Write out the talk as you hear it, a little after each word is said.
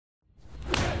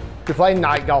We're playing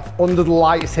night golf under the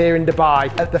lights here in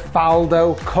Dubai at the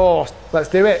Faldo Course. Let's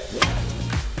do it.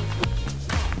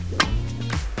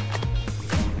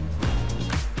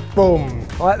 Boom.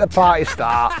 Let the party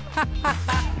start.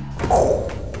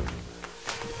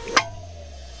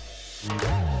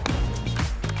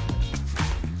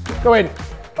 Go in.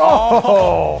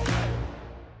 Oh.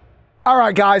 All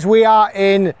right, guys, we are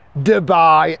in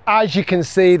Dubai. As you can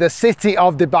see, the city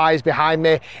of Dubai is behind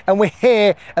me, and we're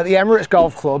here at the Emirates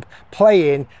Golf Club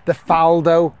playing the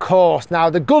Faldo Course.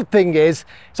 Now, the good thing is,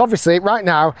 it's obviously right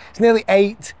now, it's nearly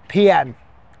 8 p.m.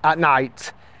 at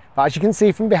night. But as you can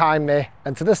see from behind me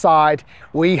and to the side,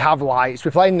 we have lights. We're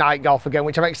playing night golf again,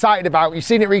 which I'm excited about. You've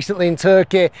seen it recently in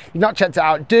Turkey. If you've not checked it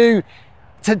out, do.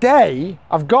 Today,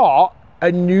 I've got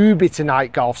a newbie to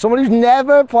night golf, someone who's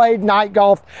never played night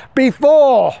golf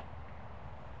before.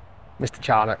 Mr.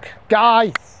 Charnock.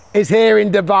 Guy is here in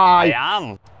Dubai. I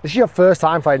am. This is your first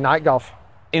time playing night golf.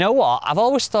 You know what? I've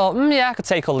always thought, yeah, I could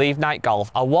take or leave night golf.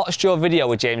 I watched your video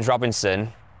with James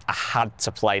Robinson. I had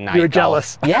to play night golf. You were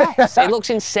jealous. Yes, it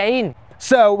looks insane.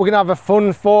 So we're gonna have a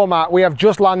fun format. We have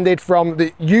just landed from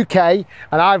the UK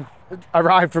and I've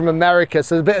arrived from America,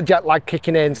 so there's a bit of jet lag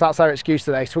kicking in, so that's our excuse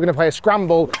today. So we're going to play a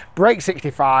scramble, break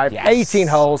 65, yes. 18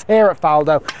 holes here at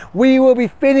Faldo. We will be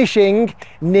finishing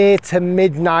near to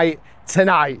midnight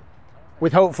tonight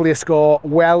with hopefully a score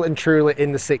well and truly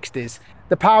in the 60s.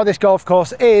 The power of this golf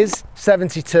course is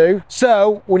 72,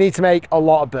 so we need to make a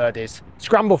lot of birdies.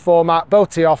 Scramble format,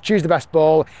 both tee off, choose the best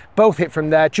ball, both hit from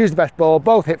there, choose the best ball,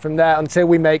 both hit from there until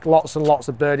we make lots and lots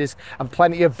of birdies and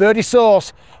plenty of birdie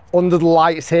sauce under the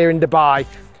lights here in Dubai.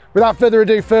 Without further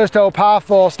ado, first hole, par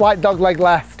 4, slight dogleg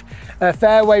left.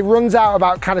 Fairway runs out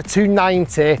about kind of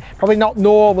 290, probably not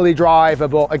normally driver,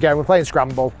 but again, we're playing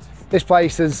scramble. This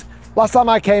place is, last time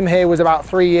I came here was about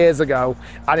 3 years ago,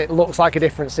 and it looks like a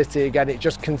different city again. It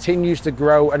just continues to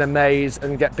grow and amaze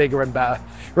and get bigger and better.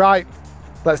 Right,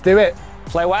 let's do it.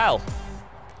 Play well.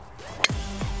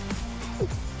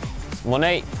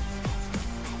 Money.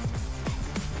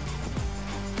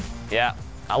 Yeah.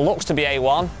 That looks to be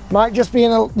A1. Might just be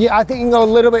in a, yeah, I think you can go a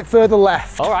little bit further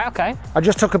left. All right, okay. I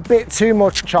just took a bit too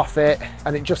much off it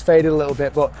and it just faded a little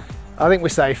bit, but I think we're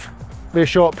safe. Be a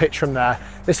short pitch from there.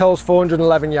 This hole's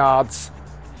 411 yards,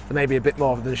 so maybe a bit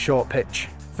more than a short pitch.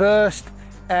 First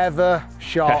ever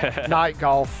shot, night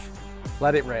golf.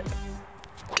 Let it rip.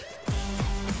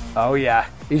 Oh yeah,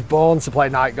 he's born to play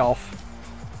night golf.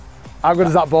 How good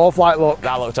does that ball flight look?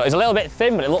 That looked, it's a little bit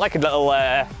thin, but it looked like a little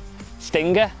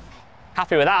stinger.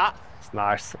 Happy with that. It's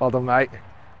nice. Well done, mate.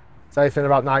 So how you feeling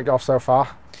about night golf so far?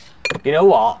 You know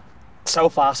what? So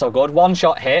far, so good. One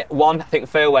shot hit, one, I think,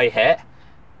 fairway hit.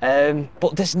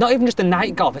 But there's not even just the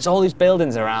night golf, it's all these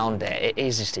buildings around it. It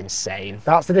is just insane.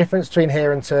 That's the difference between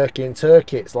here and Turkey. In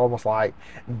Turkey, it's almost like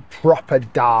proper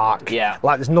dark. Yeah.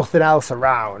 Like there's nothing else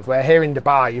around. Where here in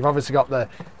Dubai, you've obviously got the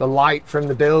light from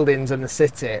the buildings and the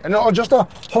city. And just a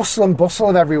hustle and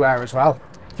bustle of everywhere as well.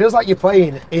 Feels like you're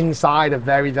playing inside a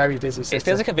very, very busy city. It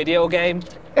feels like a video game,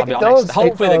 I'll be honest. Does.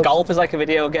 Hopefully the golf is like a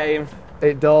video game.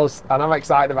 It does, and I'm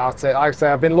excited about it. Like I say,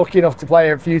 I've been lucky enough to play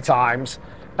it a few times,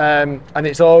 and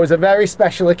it's always a very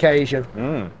special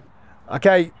occasion.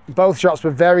 Okay, both shots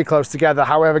were very close together.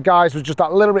 However, Guy's was just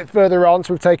that little bit further on,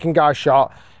 so we've taken Guy's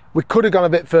shot. We could have gone a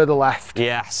bit further left.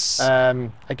 Yes.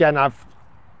 Again, as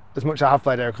much as I have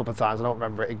played here a couple of times, I don't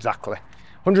remember it exactly.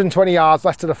 120 yards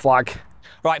left to the flag.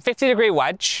 Right, 50-degree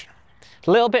wedge.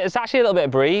 A little bit, it's actually a little bit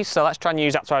of breeze, so let's try and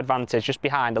use that to our advantage, just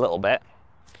behind a little bit.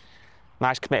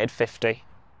 Nice committed 50.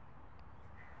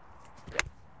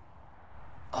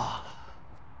 Oh.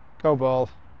 Go ball.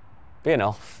 Be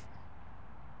enough.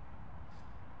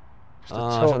 Just a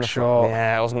touch short.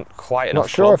 Yeah, it wasn't quite enough. Not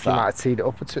sure if you might have teed it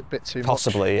up a bit too much.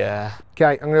 Possibly, yeah.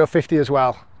 Okay, I'm going to go 50 as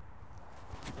well.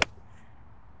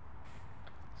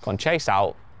 Go on, chase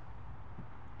out.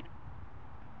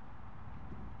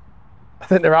 I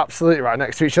think they're absolutely right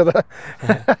next to each other.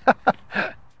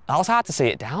 That was hard to see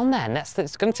it down then.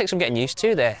 It's going to take some getting used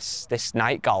to, this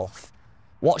night golf.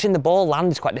 Watching the ball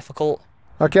land is quite difficult.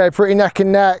 Okay, pretty neck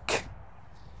and neck.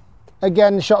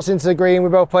 Again, the shots into the green, we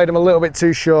both played them a little bit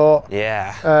too short.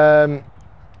 Yeah.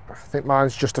 I think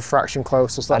mine's just a fraction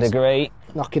closer, so I'd agree.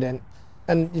 Knock it in.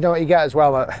 And you know what you get as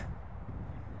well at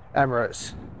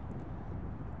Emirates?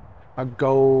 A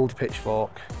gold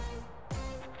pitchfork.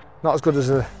 Not as good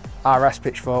as a RS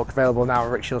pitchfork, available now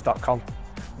at rickshiels.com.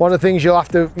 One of the things you'll have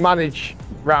to manage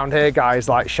around here, guys,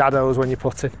 like shadows when you're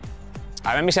putting.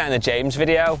 I remember saying in the James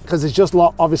video. Because there's just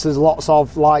obviously there's lots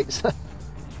of lights.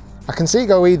 I can see it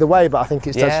go either way, but I think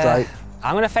it's dead straight.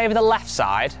 I'm going to favour the left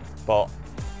side, but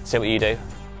see what you do.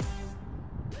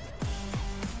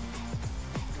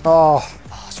 Oh,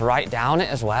 It's right down it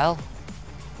as well.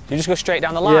 You just go straight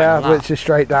down the line? Yeah, literally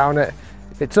straight down it.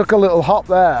 It took a little hop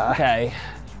there. Okay.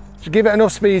 Just give it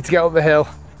enough speed to get up the hill.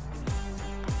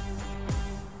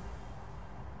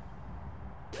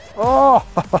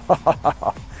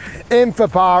 Oh! In for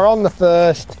par on the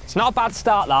first. It's not a bad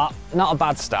start, that. Not a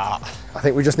bad start. I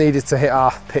think we just needed to hit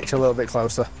our pitch a little bit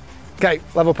closer. Okay,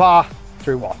 level par,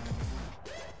 through 1.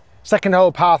 Second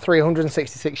hole, par 3,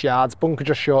 166 yards, bunker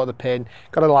just short of the pin.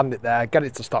 Got to land it there, get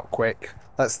it to stop quick.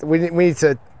 We need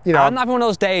to, you know. I'm having one of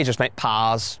those days, just make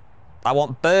pars. I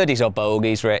want birdies or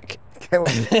bogeys, Rick.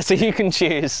 So you can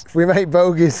choose. If we make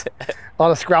bogeys on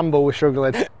a scramble, we're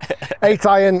struggling. 8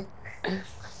 iron,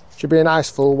 should be a nice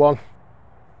full one.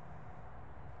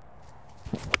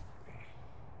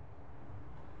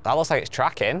 That looks like it's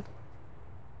tracking.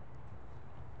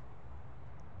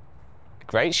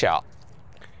 Great shot.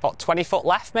 What, 20 foot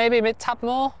left maybe, mid-tab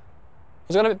more?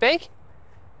 Was it going a bit big?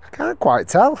 I can't quite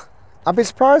tell. I'd be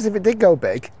surprised if it did go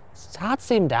big. It's hard to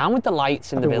see him down with the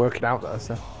lights in the I've been building. working out though,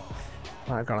 so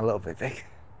might have gone a little bit big.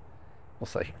 We'll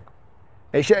see.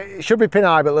 It should be pin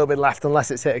high, but a little bit left, unless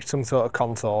it's hit some sort of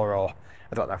contour or,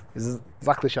 I don't know. This is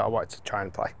exactly the shot I wanted to try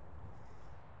and play.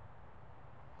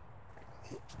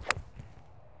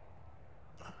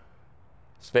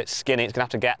 It's a bit skinny, it's going to have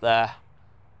to get there.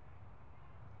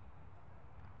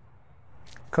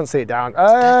 Couldn't see it down.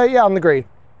 Yeah, on the green.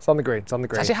 It's on the green. It's on the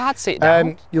green. It's actually hard to see it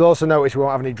down. You'll also notice we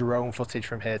won't have any drone footage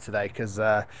from here today because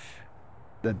they're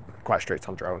quite strict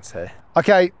on drones here.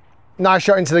 Okay, nice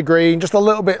shot into the green. Just a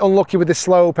little bit unlucky with the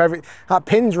slope. That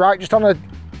pin's right, just on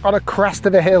a crest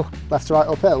of a hill, left to right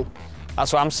uphill.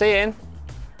 That's what I'm seeing. And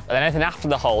then anything after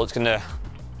the hole, it's going to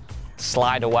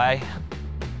slide away.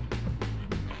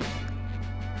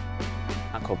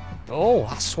 That could. Oh,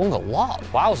 that swung a lot.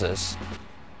 Wowzers.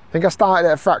 I think I started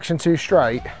at a fraction too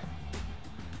straight.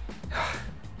 I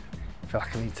feel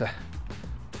like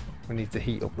we need to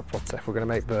heat up the putter. If we're going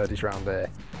to make birdies round here,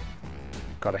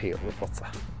 got to heat up the putter.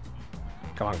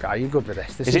 Come on, guy, you good with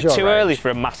this? Is it too early for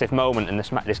a massive moment in this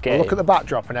game? Well, look at the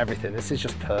backdrop and everything. This is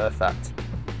just perfect.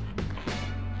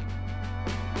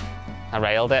 I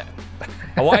railed it.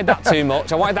 I wanted that too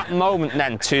much. I wanted that moment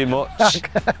then too much.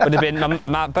 Would have been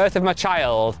my birth of my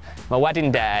child, my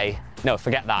wedding day. No,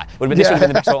 forget that. This would have been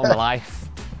the best moment of my life.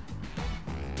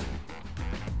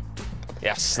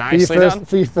 Yes, nicely done.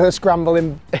 For your first scramble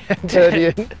in birdie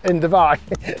in Dubai.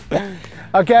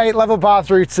 Okay, level par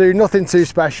through 2, nothing too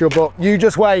special, but you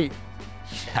just wait.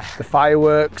 Yeah. The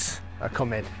fireworks are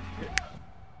coming.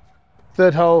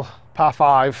 Third hole, par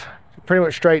 5, pretty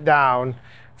much straight down.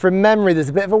 From memory, there's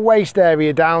a bit of a waste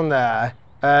area down there.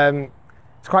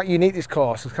 It's quite unique, this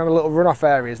course. There's kind of little runoff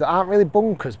areas that aren't really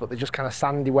bunkers, but they're just kind of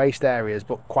sandy waste areas,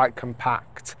 but quite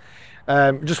compact.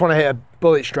 Just want to hit a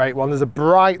bullet straight one. There's a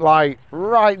bright light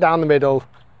right down the middle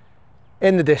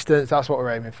in the distance. That's what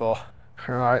we're aiming for.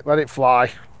 All right, let it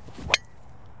fly.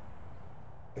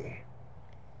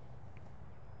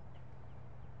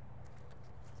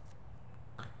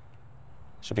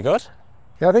 Should be good.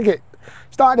 Yeah, I think it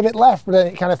started a bit left, but then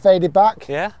it kind of faded back.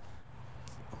 Yeah.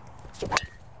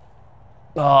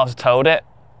 Oh, I've towed it.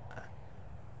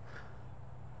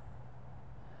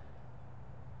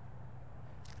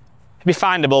 It'll be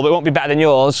findable, but it won't be better than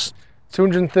yours.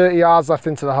 230 yards left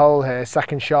into the hole here.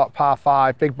 Second shot, par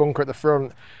 5, big bunker at the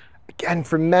front. Again,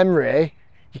 from memory,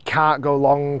 you can't go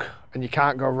long and you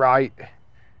can't go right.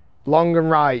 Long and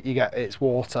right, it's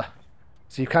water.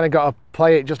 So you've kind of got to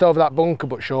play it just over that bunker,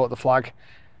 but short of the flag.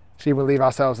 See, we'll leave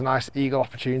ourselves a nice eagle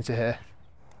opportunity here.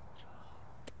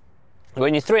 You're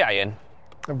in your 3 iron?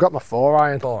 I've got my 4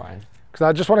 iron. 4 iron. Because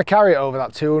I just want to carry it over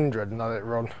that 200 and let it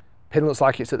run. Pin looks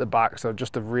like it's at the back, so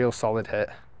just a real solid hit.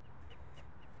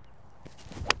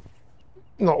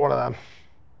 Not one of them.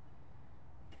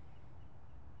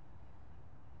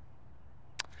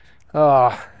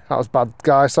 Oh, that was bad,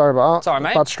 guys. Sorry about that. It's all right,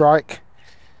 mate. Bad strike.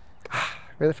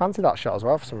 Really fancied that shot as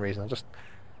well for some reason. I just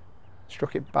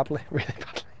struck it badly, really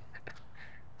badly.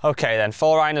 Okay then,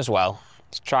 4 iron as well.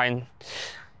 Let's try and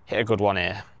hit a good one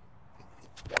here.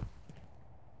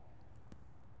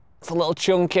 It's a little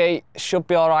chunky, should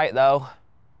be all right though.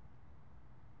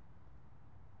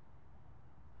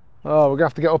 Oh, we're gonna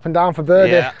have to get up and down for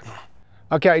birdie. Yeah.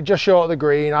 Okay, just short of the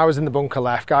green. I was in the bunker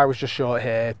left, guy was just short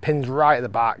here. Pin's right at the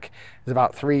back. There's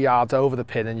about 3 yards over the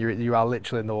pin and you are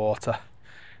literally in the water.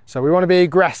 So we want to be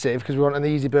aggressive because we want an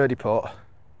easy birdie putt.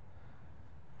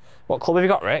 What club have you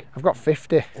got, Rick? I've got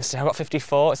 50. I've got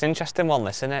 54. It's an interesting one,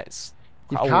 this, isn't it? It's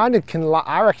You kind of can,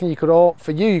 I reckon you could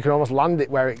you can almost land it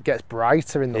where it gets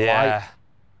brighter in the light.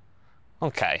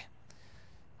 Okay.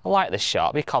 I like this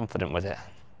shot, be confident with it.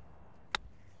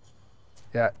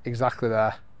 Yeah, exactly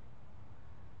there.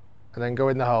 and then go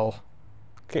in the hole.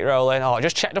 Keep rolling. Oh, I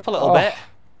just checked up a little bit.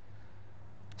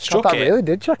 Struck God, that it. really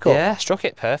did check up. Yeah, struck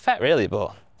it perfect, really,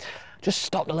 but just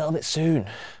stopped a little bit soon.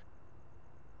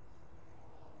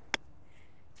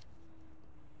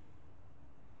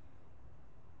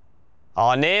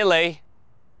 Oh, nearly.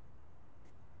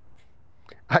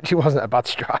 Actually wasn't a bad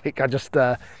strike. I just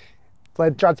tried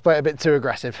to play it a bit too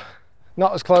aggressive.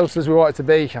 Not as close as we want it to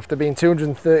be. After being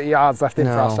 230 yards left in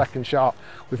for our second shot,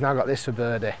 we've now got this for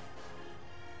birdie.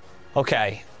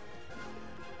 Okay.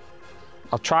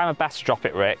 I'll try my best to drop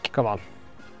it, Rick. Come on.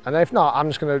 And if not, I'm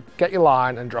just going to get your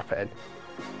line and drop it in.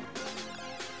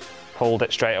 Pulled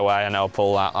it straight away. I know,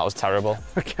 pull that. That was terrible.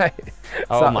 Okay.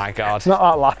 Oh my God. It's not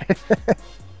that line.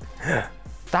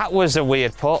 That was a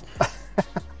weird putt.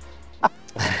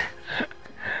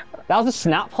 That was a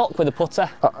snap hook with a putter.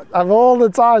 Of all the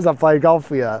times I've played golf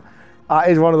for you, that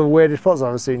is one of the weirdest putts I've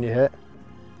ever seen you hit.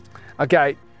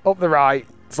 Okay, up the right,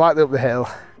 slightly up the hill,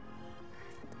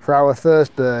 for our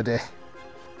first birdie.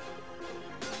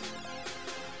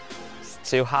 It's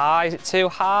too high, is it too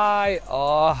high?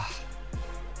 Oh.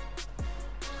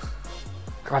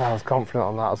 God, I was confident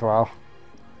on that as well.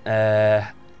 I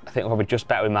think we're probably just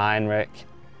better with mine, Rick.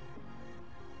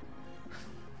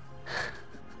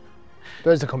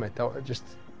 Birds are coming, don't worry.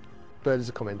 Birds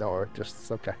are coming, don't worry.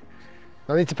 It's okay.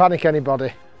 No need to panic,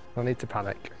 anybody. No need to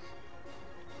panic.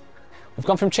 We've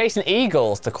gone from chasing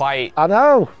eagles to quite... I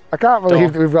know. I can't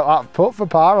believe that we've got that putt for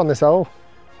par on this hole.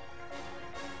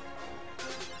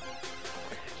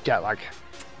 Jet lag.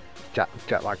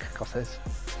 Jet lag, of course it is.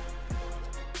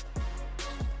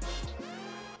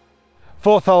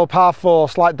 Fourth hole, par 4,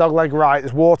 slight dogleg right.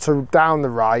 There's water down the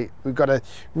right. We've got to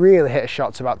really hit a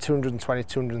shot to about 220,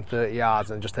 230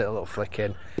 yards and just hit a little flick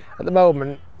in. At the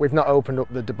moment, we've not opened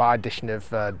up the Dubai edition of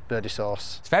Birdie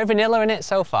Sauce. It's very vanilla in it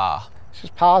so far. It's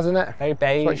just pars, isn't it? Very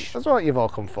beige. That's what you've all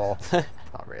come for.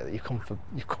 Not really.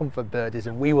 You've come for birdies,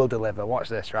 and we will deliver. Watch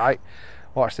this, right?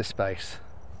 Watch this space.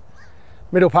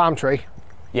 Middle palm tree.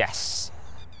 Yes.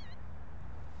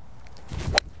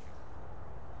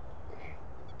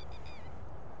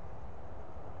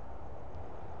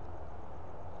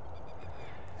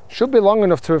 Should be long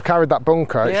enough to have carried that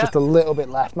bunker. It's Yeah. just a little bit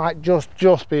left. Might just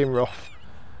be in rough.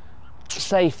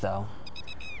 Safe though.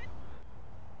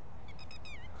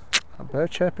 A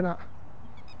bird chirping at.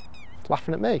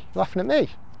 Laughing at me. Laughing at me.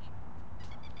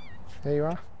 Here you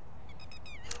are.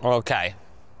 Okay.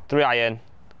 3 iron.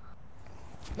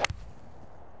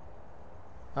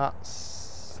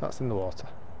 That's in the water.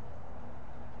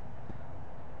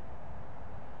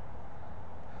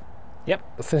 Yep.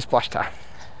 It's in splash time.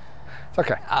 It's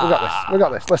okay. We got this. We got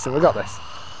this. Listen, we got this.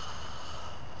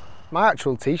 My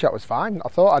actual tee shot was fine. I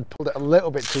thought I'd pulled it a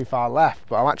little bit too far left,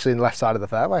 but I'm actually in the left side of the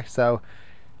fairway. So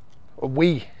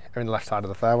we are in the left side of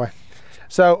the fairway.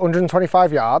 So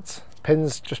 125 yards.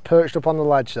 Pins just perched up on the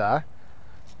ledge there.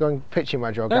 Going pitching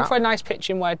wedge or Going gap. for a nice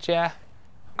pitching wedge, yeah.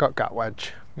 Got gap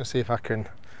wedge. Let's see if I can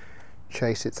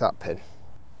chase it to that pin.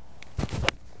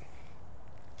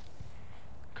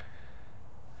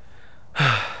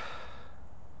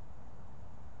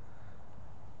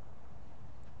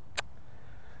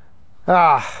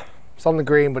 It's on the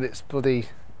green, but it's bloody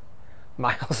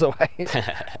miles away. Didn't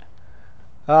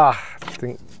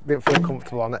feel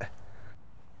comfortable on it.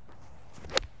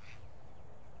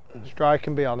 Strike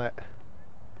and be on it.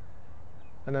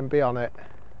 And then be on it.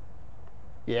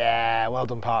 Yeah, well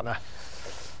done, partner.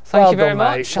 Thank you very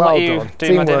much. I'll let you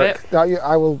do my divot.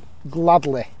 I will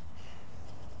gladly.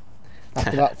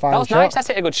 After that final That was shot. nice. That's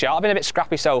hit a good shot. I've been a bit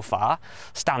scrappy so far,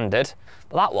 standard.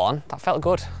 But that one, that felt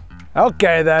good.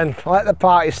 Okay then, let the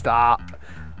party start.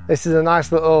 This is a nice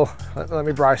little, let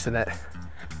me Bryson it.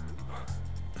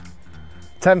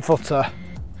 10 footer,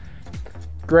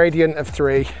 gradient of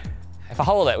 3. If I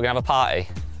hold it, we're gonna have a party.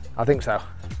 I think so.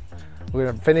 We're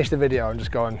gonna finish the video and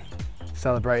just go and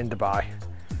celebrate in Dubai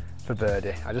for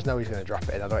birdie. I just know he's gonna drop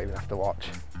it in, I don't even have to watch.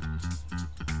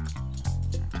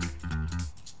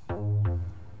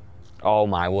 Oh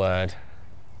my word.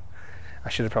 I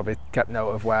should have probably kept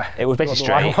note of where. It was basically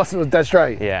straight. It was dead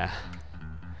straight. Yeah.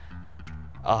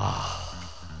 Oh.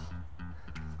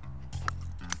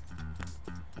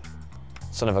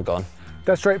 Son of a gun.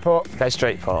 Dead straight putt. Dead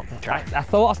straight putt. Okay. I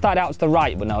thought I started out to the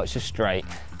right, but no, it's just straight.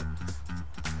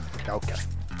 Okay.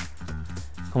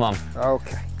 Come on.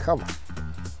 Okay, come on.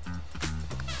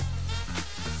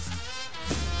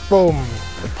 Boom.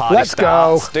 The party Let's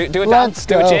starts. go. Do a Let's dance,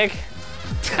 do go. a jig.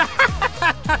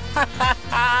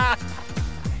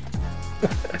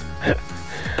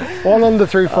 1 under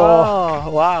through 4.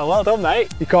 Oh, wow, well done,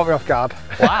 mate. You caught me off guard.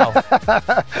 Wow.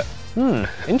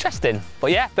 Interesting.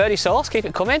 But yeah, birdie sauce, keep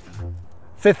it coming.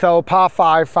 Fifth hole, par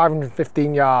 5,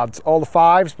 515 yards. All the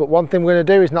fives, but one thing we're going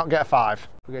to do is not get a 5.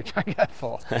 We're going to try and get a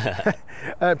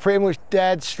 4. Pretty much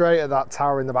dead straight at that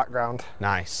tower in the background.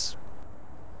 Nice.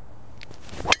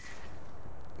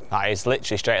 That is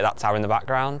literally straight at that tower in the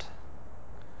background.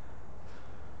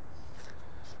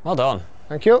 Well done.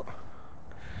 Thank you.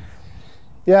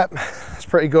 Yep, it's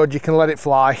pretty good. You can let it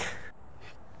fly.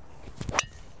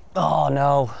 Oh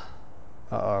no.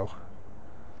 Uh-oh.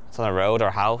 It's on a road or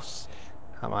a house.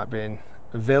 That might be in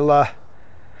Villa,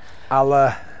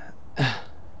 Alla,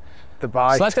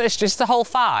 Dubai. So let's get this, just the hole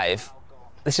 5.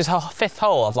 This is our 5th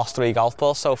hole. I've lost 3 golf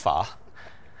balls so far.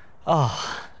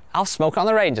 Oh, I'll smoke it on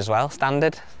the range as well,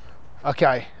 standard.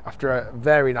 Okay, after a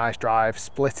very nice drive,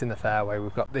 split in the fairway,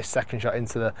 we've got this second shot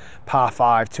into the par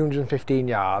 5, 215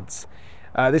 yards.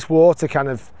 This water kind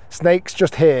of snakes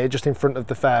just here, just in front of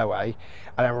the fairway,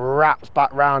 and then wraps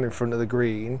back round in front of the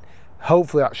green.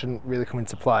 Hopefully that shouldn't really come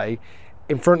into play.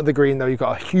 In front of the green though, you've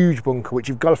got a huge bunker, which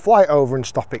you've got to fly over and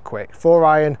stop it quick.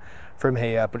 4-iron from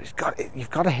here, but you've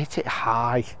got to hit it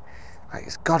high. Like,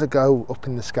 it's got to go up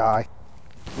in the sky.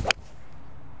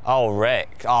 Oh,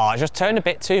 Rick. Oh, I just turned a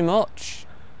bit too much.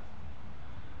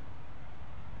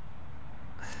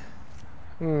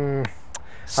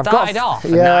 Started off a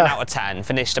 9 out of 10,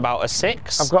 finished about a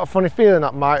 6. I've got a funny feeling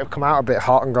that might have come out a bit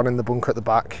hot and gone in the bunker at the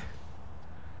back.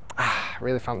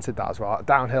 Really fancied that as well. That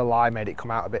downhill lie made it come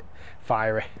out a bit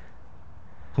fiery.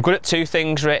 I'm good at 2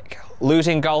 things, Rick.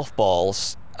 Losing golf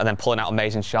balls and then pulling out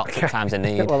amazing shots at times in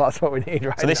need. Well, that's what we need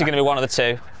right now. So this is going to be one of the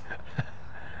 2.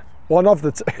 One of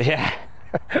the 2? Yeah.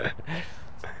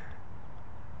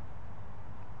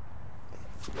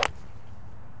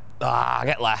 I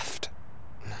get left.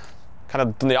 Kind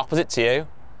of done the opposite to you.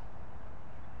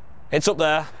 It's up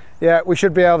there. Yeah, we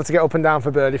should be able to get up and down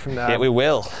for birdie from there. Yeah, we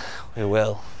will. We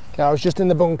will. Okay, I was just in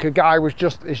the bunker. Guy is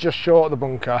just short of the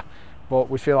bunker, but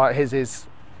we feel like his is,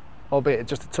 albeit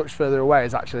just a touch further away,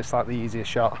 is actually a slightly easier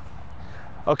shot.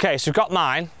 Okay, so we've got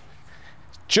mine.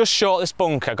 Just short of this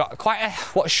bunker. Got quite a,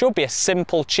 what should be a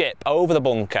simple chip over the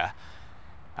bunker.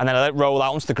 And then I let it roll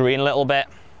out onto the green a little bit.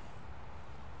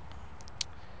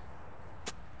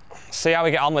 See how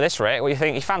we get on with this, Rick. What do you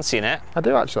think? You fancying it? I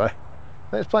do actually.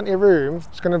 There's plenty of room.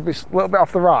 It's going to be a little bit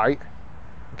off the right.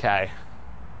 Okay.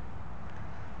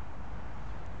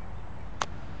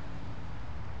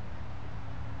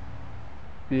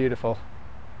 Beautiful.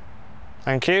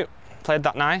 Thank you. Played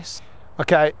that nice.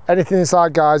 Okay, anything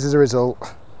inside, guys, is a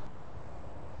result.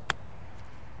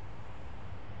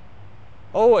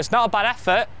 Oh, it's not a bad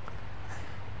effort.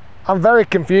 I'm very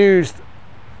confused.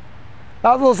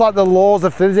 That looks like the laws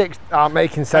of physics aren't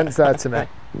making sense there to me.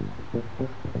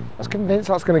 I was convinced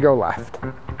that's going to go left.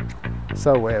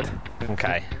 So weird.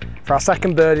 Okay. For our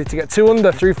second birdie to get 2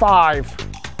 under through 5.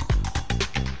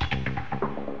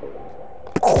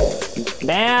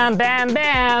 Bam, bam,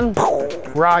 bam.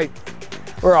 Right,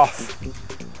 we're off.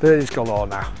 Birdies galore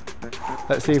now.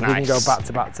 Let's see if we can go back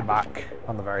to back to back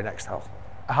on the very next hole.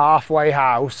 Halfway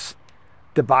house,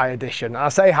 Dubai edition. I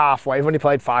say halfway, I've only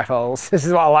played 5 holes. This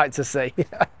is what I like to see.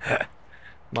 I'm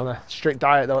on a strict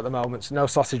diet though at the moment, so no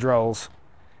sausage rolls.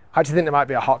 I actually think there might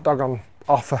be a hot dog on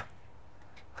offer.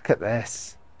 Look at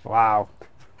this. Wow.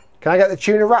 Can I get the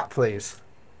tuna wrap, please?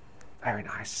 Very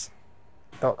nice.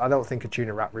 I don't think a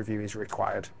tuna wrap review is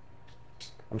required.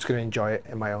 I'm just going to enjoy it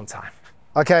in my own time.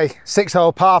 Okay, 6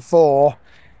 hole, par 4.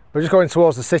 We're just going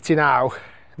towards the city now.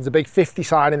 There's a big 50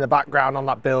 sign in the background on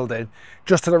that building.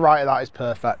 Just to the right of that is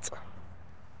perfect.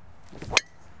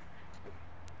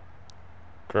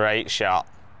 Great shot.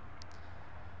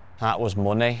 That was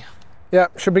money. Yeah,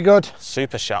 should be good.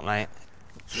 Super shot, mate.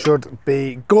 Should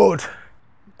be good.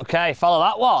 Okay, follow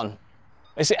that one.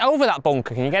 Is it over that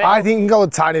bunker? Can you get it? I think you can go a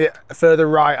tiny bit further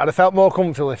right. I'd have felt more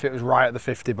comfortable if it was right at the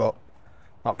 50, but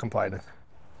not complaining.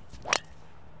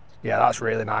 Yeah, that's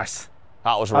really nice.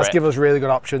 That was That's ripped. give us really good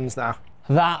options now.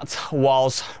 That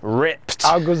was ripped.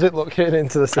 How good does it look getting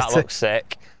into the city? That looks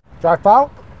sick. Drive, pal.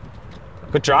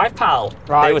 Good drive, pal.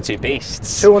 Right. They were 2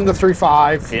 beasts. 2 under through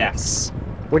 5. Yes.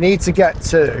 We need to get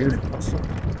to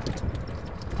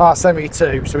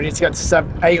 72, so we need to get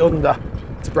to 8 under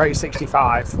to break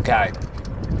 65. Okay.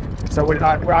 So we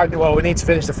need to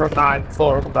finish the front 9,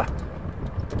 4 under.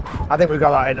 I think we've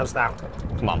got that in us now.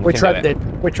 Come on, We're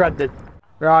trending. We're trending.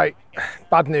 Right,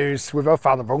 bad news. We both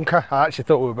found the bunker. I actually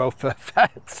thought we were both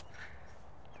perfect.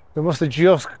 We must have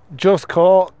just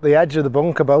caught the edge of the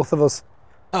bunker, both of us.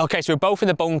 Okay, so we're both in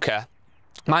the bunker.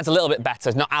 Mine's a little bit better.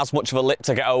 It's not as much of a lip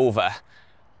to get over.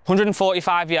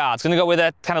 145 yards. Gonna go with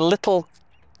a kind of little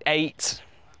 8.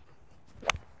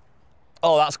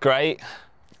 Oh, that's great.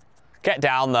 Get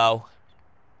down though.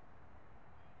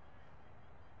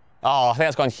 Oh, I think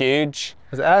that's gone huge.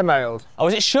 Is it airmailed? Oh,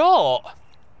 is it short?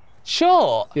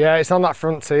 Short? Yeah, it's on that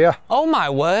front tier. Oh my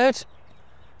word.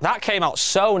 That came out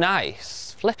so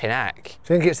nice. Flipping heck.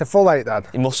 Do you think it's a full 8 then?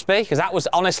 It must be, because that was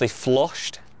honestly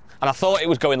flushed. And I thought it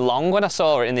was going long when I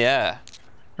saw it in the air.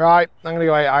 Right, I'm gonna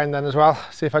go 8 iron then as well.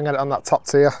 See if I can get it on that top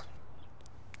tier.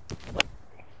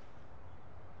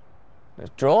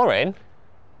 It's drawing.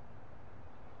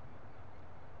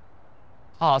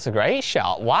 Oh, that's a great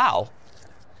shot. Wow.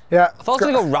 Yeah. I thought it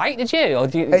was going to go right, did you? Or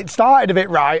you... It started a bit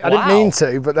right. I didn't mean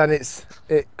to, but then it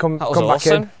come back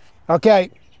awesome. in. Okay,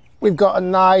 we've got a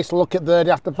nice look at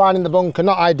birdie after finding the bunker.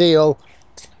 Not ideal.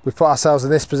 We've put ourselves in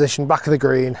this position, back of the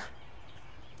green.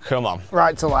 Come on.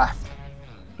 Right to left.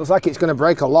 Looks like it's going to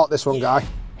break a lot, this one, guy.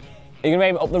 Are you going to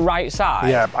aim it up the right side?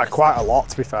 Yeah, by quite a lot,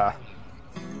 to be fair.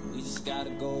 We just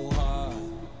gotta go hard.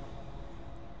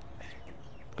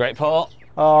 Great putt.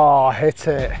 Oh, hit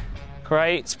it.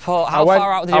 Great putt. How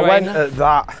far out did you aim? I went at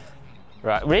that.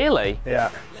 Right, really?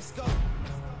 Yeah. Let's go.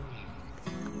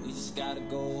 We just gotta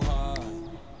go hard.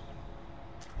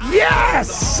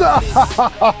 Yes!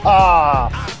 I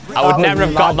would never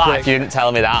have got that if you didn't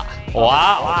tell me that.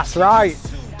 Wow. That's right.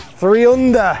 3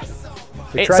 under.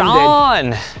 It's trending.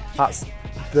 on. That's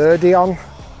birdie on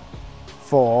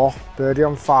 4, birdie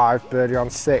on 5, birdie on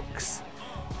 6.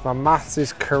 If my maths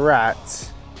is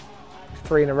correct,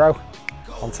 3 in a row.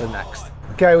 On to the next.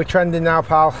 Okay, we're trending now,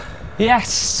 pal.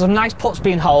 Yes, some nice putts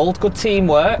being holed. Good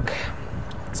teamwork.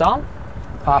 It's on.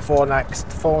 Par 4 next,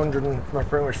 400 and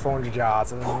pretty much 400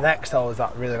 yards, and then the next hole is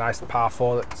that really nice par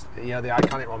 4 that's, you know, the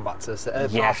iconic one back to the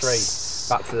par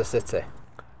 3, back to the city.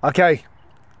 Okay,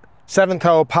 7th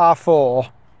hole, par 4.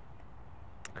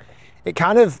 It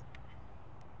kind of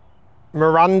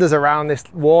meanders around this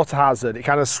water hazard. It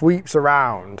kind of sweeps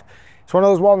around. It's one of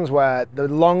those ones where the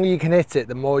longer you can hit it,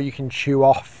 the more you can chew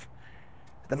off.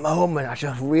 At the moment, I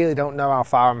just really don't know how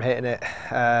far I'm hitting it.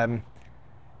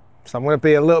 So I'm going to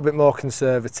be a little bit more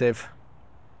conservative.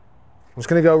 I'm just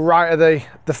going to go right at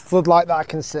the floodlight that I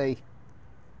can see.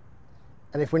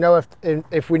 And if we know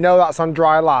if we know that's on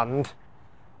dry land,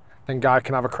 then Guy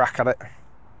can have a crack at it.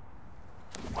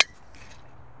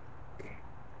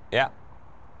 Yeah.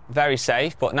 Very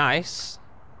safe, but nice.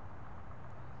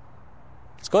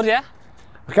 It's good, yeah?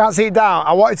 I can't see it down.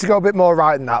 I wanted to go a bit more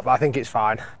right than that, but I think it's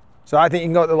fine. So I think you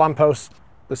can go at the lamppost,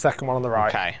 the second one on the right.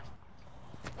 Okay.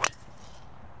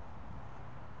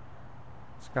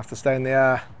 Just have to stay in the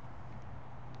air.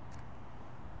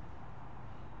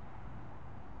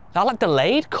 I like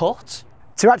delayed cut.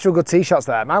 2 actual good tee shots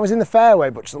there. Mine was in the fairway,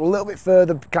 but just a little bit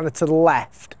further kind of to the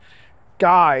left.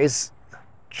 Guys,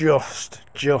 just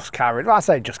carried. Well, I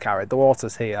say just carried. The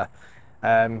water's here.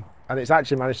 And it's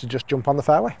actually managed to just jump on the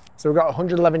fairway. So we've got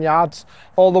 111 yards,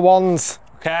 all the ones.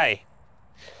 Okay.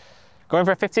 Going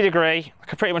for a 50 degree,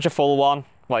 like pretty much a full one.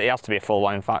 Well, it has to be a full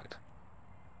one, in fact.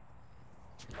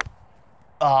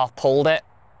 Oh, pulled it.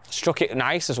 Struck it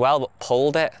nice as well, but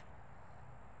pulled it.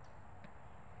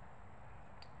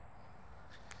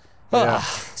 Yeah,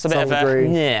 Oh, it's a bit of a,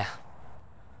 green. yeah.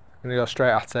 I'm gonna go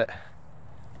straight at it.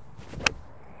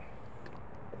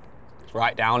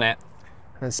 Right down it.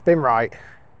 And spin right.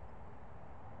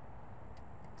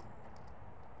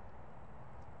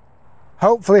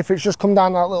 Hopefully, if it's just come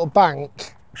down that little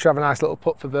bank, we should have a nice little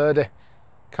putt for birdie.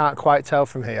 Can't quite tell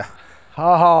from here.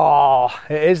 Oh,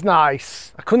 it is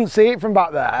nice. I couldn't see it from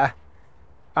back there.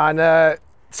 And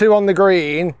 2 on the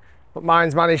green, but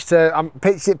mine's managed to, I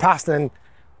pitched it past and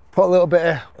put a little bit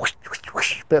of whoosh, whoosh,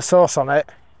 whoosh, bit of sauce on it.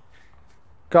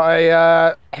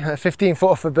 Got a 15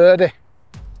 footer for birdie.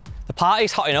 The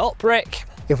party's hotting up, Rick.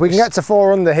 If we can get to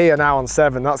 4 under here now on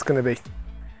 7, that's going to be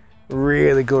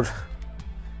really good.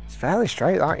 It's fairly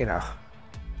straight, that, you know.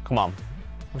 Come on.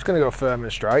 I'm just going to go firm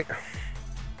and straight.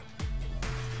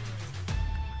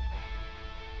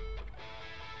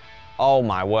 Oh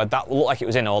my word, that looked like it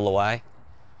was in all the way.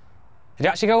 Did you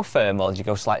actually go firm or did you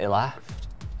go slightly left?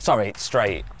 Sorry, it's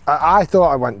straight. I thought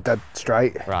I went dead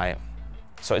straight. Right.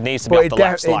 So it needs to be off the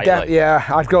left slightly. Yeah,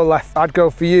 I'd go left. I'd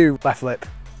go for you, left lip.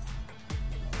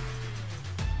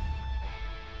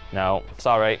 No,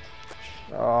 sorry.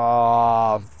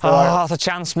 Oh, the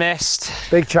chance missed.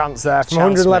 Big chance there from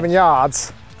Chance 111 missed.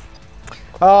 yards.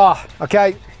 Oh,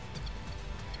 okay.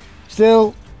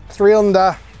 Still 3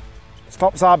 under.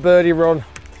 Stops our birdie run.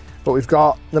 But we've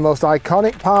got the most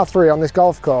iconic par 3 on this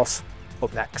golf course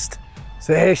up next.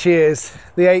 So here she is,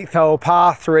 the 8th hole,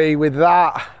 par 3 with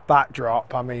that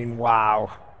backdrop. I mean,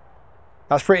 wow.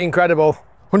 That's pretty incredible.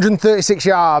 136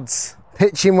 yards,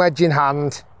 pitching wedge in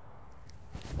hand.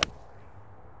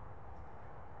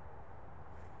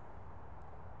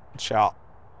 Shot.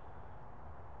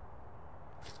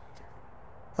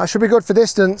 That should be good for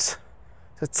distance.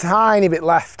 It's a tiny bit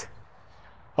left.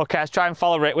 Okay, let's try and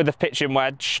follow Rick with the pitching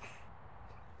wedge.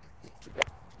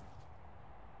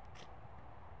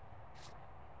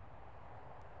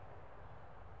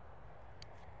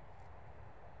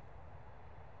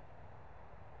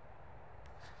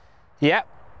 Yep.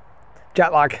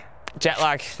 Jet lag. Jet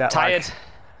lag. Jet Tired. lag.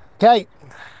 Okay.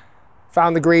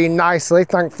 Found the green nicely,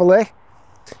 thankfully.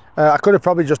 I could have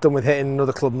probably just done with hitting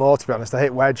another club more, to be honest. I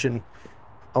hit wedge and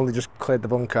only just cleared the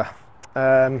bunker.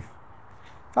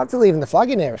 Fancy leaving the flag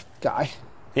in here, Guy.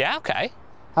 Yeah, okay.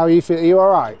 How are you feeling? Are you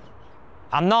all right?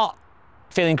 I'm not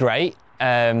feeling great.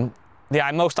 The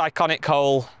most iconic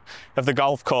hole of the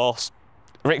golf course.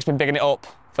 Rick's been bigging it up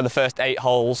for the first 8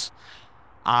 holes.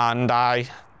 And I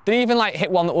didn't even like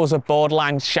hit one that was a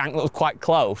borderline shank that was quite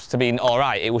close to being all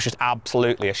right. It was just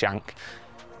absolutely a shank.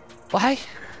 But hey.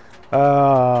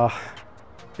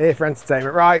 Here for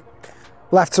entertainment. Right,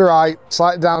 left to right,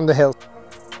 slightly down the hill.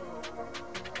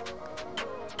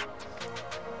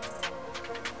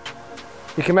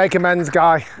 You can make amends,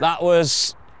 Guy. That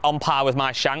was on par with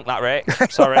my shank, that Rick.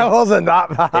 Sorry. It wasn't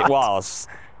that bad. It was.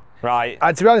 Right.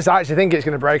 To be honest, I actually think it's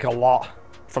going to break a lot.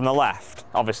 From the left,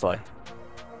 obviously.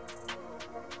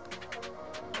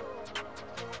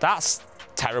 That's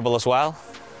terrible as well.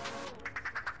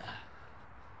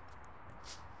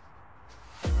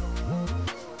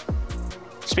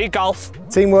 Speed golf.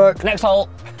 Teamwork. Next hole.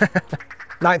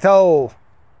 9th hole.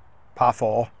 Par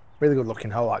 4. Really good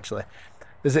looking hole, actually.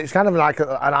 It's kind of like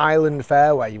an island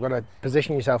fairway. You've got to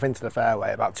position yourself into the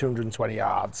fairway about 220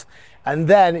 yards. And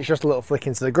then it's just a little flick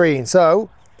into the green. So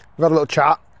we've had a little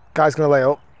chat. Guy's going to lay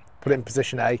up, put it in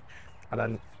position A, and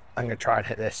then I'm going to try and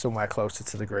hit this somewhere closer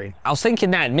to the green. I was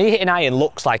thinking then, me hitting iron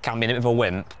looks like I'm being a bit of a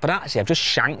wimp, but actually I've just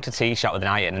shanked a tee shot with an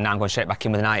iron and now I'm going straight back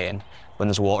in with an iron when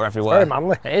there's water everywhere. Very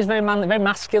manly. It is very manly, very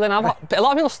masculine. A lot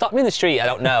of people stop me in the street, I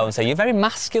don't know, and say, you're very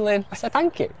masculine. I say,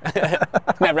 thank you.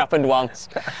 Never happened once.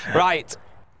 Right.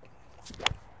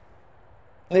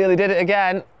 Nearly did it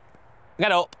again.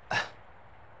 Get up. Is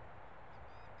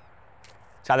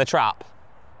that the trap?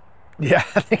 Yeah,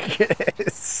 I think it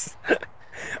is.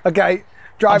 Okay,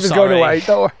 driver's going away,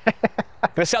 don't worry. I'm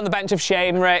going to sit on the bench of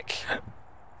shame, Rick.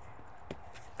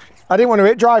 I didn't want to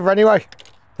hit driver anyway.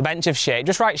 The bench of shame.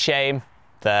 Just write shame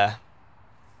there.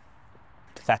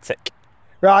 Pathetic.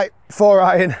 Right, 4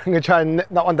 iron. I'm going to try and nip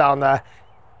that one down there.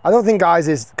 I don't think Guys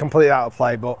is completely out of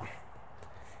play, but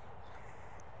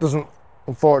doesn't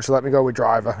unfortunately let me go with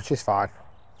driver, which is fine.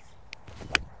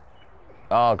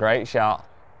 Oh, great shot.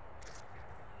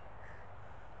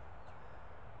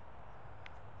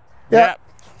 Yep.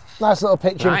 Nice little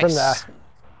pitching from there.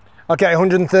 Okay,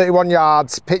 131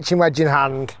 yards, pitching wedge in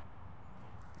hand.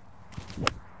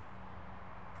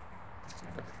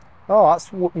 Oh,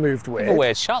 that's moved weird. A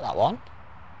weird shot, that one.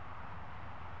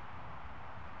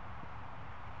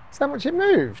 See how much it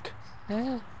moved?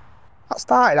 Yeah. That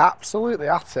started absolutely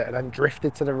at it and then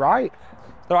drifted to the right.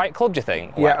 The right club, do you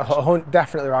think? Yeah,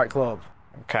 definitely right club.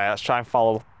 Okay, let's try and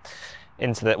follow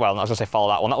into the, well, I was going to say follow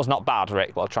that one. That was not bad,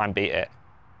 Rick, but I'll try and beat it.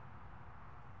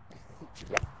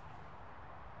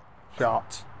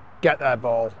 Shot. Get there,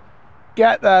 ball.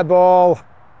 Get there, ball.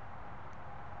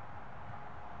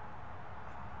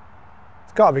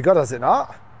 It's got to be good, has it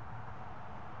not?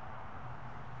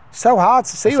 So hard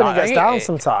to see when it gets down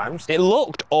sometimes. It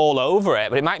looked all over it,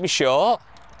 but it might be short.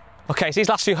 Okay, so these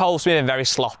last few holes have been very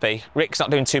sloppy. Rick's not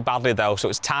doing too badly though, so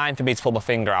it's time for me to pull my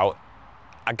finger out.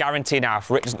 I guarantee now, if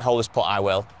Rick doesn't hold this putt, I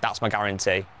will. That's my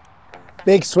guarantee.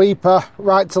 Big sweeper,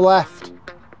 right to left.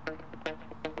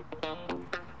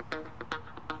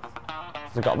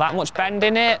 Has it got that much bend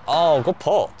in it? Oh, good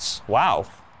putt. Wow.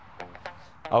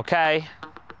 Okay.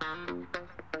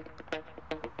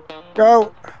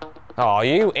 Go. Oh,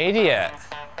 you idiot.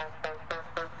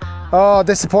 Oh,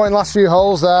 disappointing last few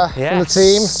holes there from the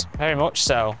team. Very much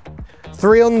so.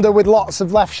 3 under with lots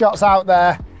of left shots out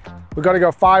there. We've got to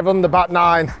go 5 under, back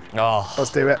 9. Oh.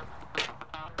 Let's do it.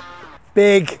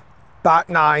 Big back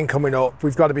 9 coming up.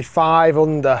 We've got to be 5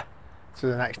 under to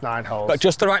the next 9 holes. Got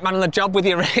just the right man on the job with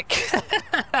you, Rick.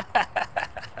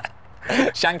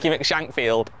 Shanky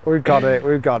McShankfield. We've got it,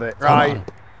 we've got it. Right.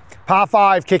 Par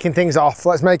 5, kicking things off.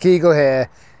 Let's make eagle here,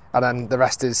 and then the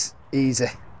rest is easy.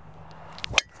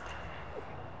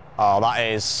 Oh, that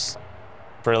is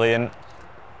brilliant.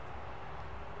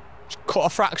 Cut a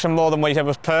fraction more than what you said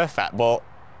was perfect, but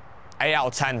 8 out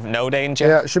of 10, no danger.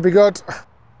 Yeah, it should be good.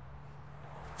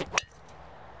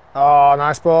 Oh,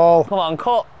 nice ball. Come on,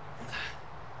 cut.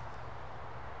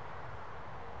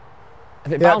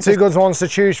 Yeah, 2 good ones to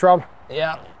choose from.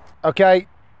 Yeah. Okay,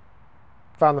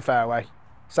 found the fairway.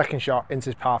 Second shot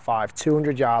into par 5,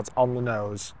 200 yards on the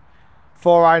nose.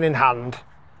 4-iron in hand.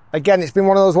 Again, it's been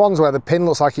one of those ones where the pin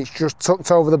looks like it's just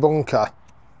tucked over the bunker.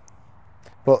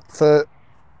 But for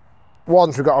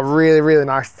once, we've got a really, really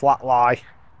nice flat lie.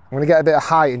 I'm going to get a bit of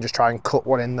height and just try and cut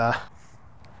one in there.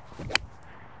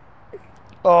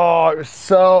 Oh, it was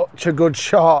such a good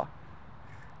shot.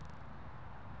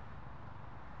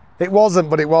 It wasn't,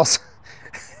 but it was.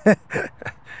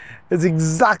 It's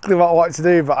exactly what I wanted to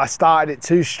do, but I started it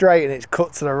too straight and it's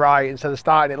cut to the right instead of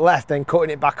starting it left, then cutting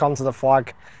it back onto the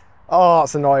flag. Oh,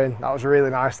 that's annoying. That was really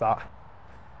nice, that.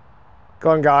 Go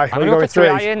on, Guy. I'm going for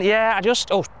 3-iron. Yeah, I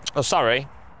just... Oh, sorry.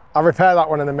 I'll repair that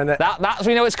one in a minute. That's when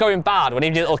you know it's going bad, when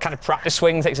you do a little kind of practice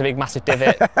swing, takes a big massive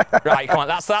divot. Right, come on,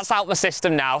 that's out the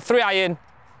system now. 3-iron.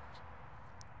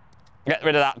 Get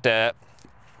rid of that dirt.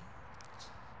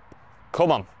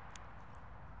 Come on.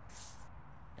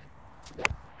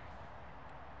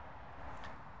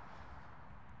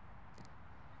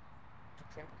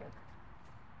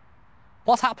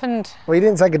 What's happened? Well, you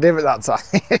didn't take a divot that time.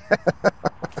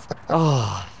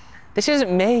 Oh, this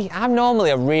isn't me. I'm normally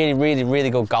a really, really,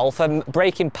 really good golfer.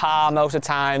 Breaking par most of the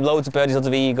time, loads of birdies, loads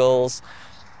of eagles.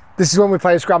 This is when we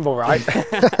play a scramble, right?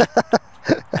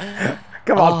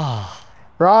 Come on. Oh.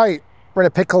 Right, we're in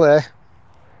a pickle here.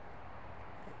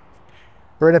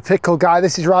 We're in a pickle, Guy.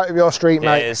 This is right up your street,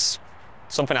 mate. It is.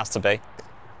 Something has to be.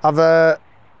 I've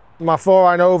my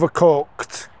 4-iron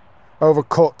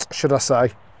overcut, should I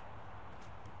say.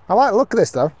 I like the look of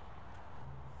this though.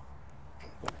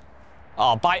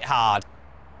 Oh, bite hard.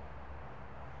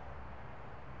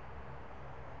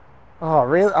 Oh,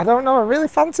 really? I don't know. I really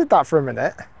fancied that for a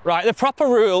minute. Right, the proper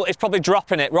rule is probably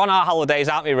dropping it. We're on our holidays,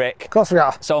 aren't we, Rick? Of course we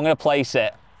are. So I'm going to place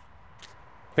it.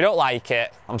 If we don't like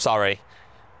it, I'm sorry.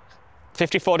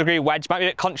 54-degree wedge might be a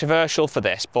bit controversial for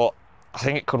this, but I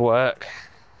think it could work.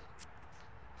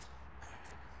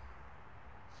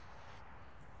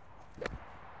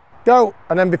 Go,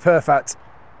 and then be perfect.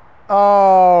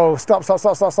 Oh, stop.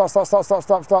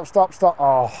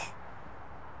 Oh.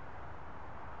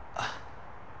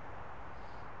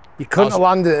 You couldn't have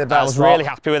landed it the best. I was really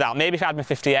happy with that. Maybe if I had my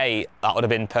 58, that would have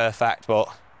been perfect,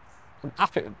 but I'm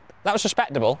happy. That was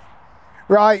respectable.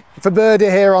 Right, for birdie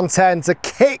here on 10 to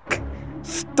kick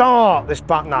start this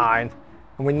back 9.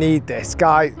 And we need this.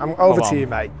 Guy, I'm over to you,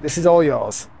 mate. This is all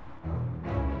yours.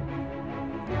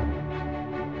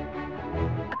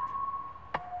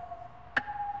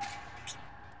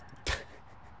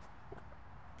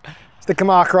 Stick a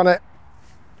marker on it.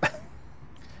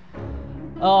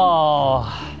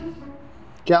 Oh.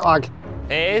 Jet lag.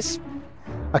 It is.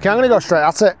 Okay, I'm going to go straight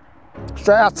at it.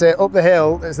 Straight at it, up the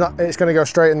hill. It's going to go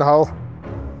straight in the hole.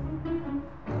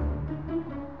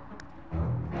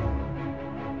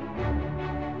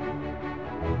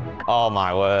 Oh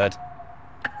my word.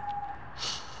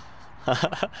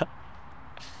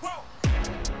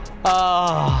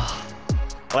 Oh.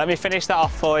 Let me finish that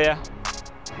off for you.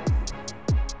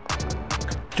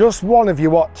 Just one of you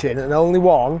watching, and only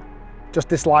one just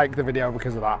dislike the video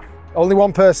because of that. Only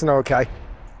one person, okay.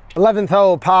 11th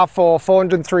hole, par 4,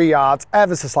 403 yards,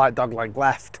 ever so slight dogleg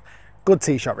left. Good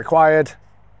tee shot required.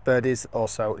 Birdies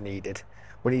also needed.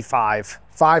 We need 5.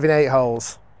 5 in 8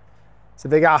 holes. It's a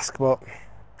big ask, but I'm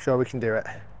sure we can do it.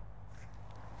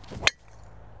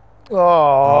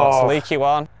 Oh, it's a leaky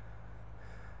one.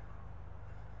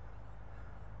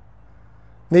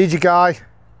 Need you, Guy.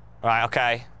 Right,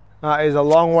 okay. That is a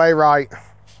long way right.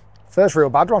 First real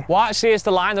bad one. What actually is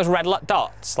the line, those red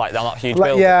dots? Like they're not huge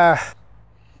buildings? Yeah.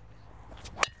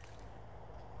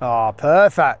 Oh,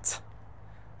 perfect.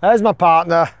 There's my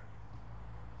partner.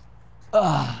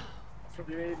 Ugh. That's what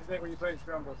you need, isn't it, when you play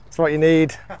scrambles? That's what you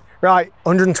need. Right,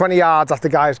 120 yards after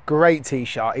Guy's great tee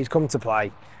shot. He's come to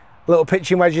play. Little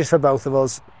pitching wedges for both of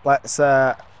us. Let's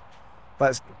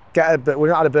get a bit. We've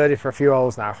not had a birdie for a few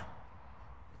holes now.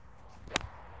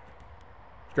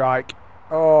 Strike.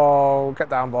 Oh, get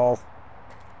down ball.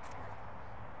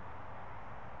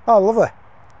 Oh, lovely.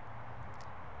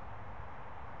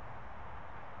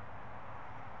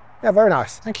 Yeah, very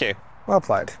nice. Thank you. Well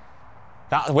played.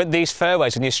 That, with these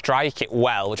fairways, when you strike it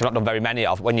well, which I've not done very many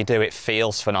of, when you do, it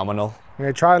feels phenomenal. I'm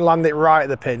going to try and land it right at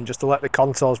the pin just to let the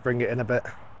contours bring it in a bit.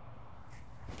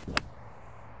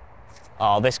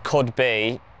 Oh, this could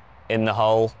be in the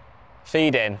hole.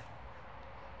 Feed in.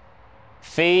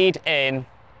 Feed in.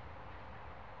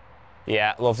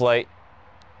 Yeah, lovely.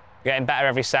 Getting better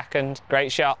every second.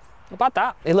 Great shot. Not bad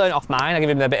that. He learned it off mine. I gave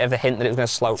him a bit of a hint that it was going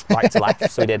to slope right to left,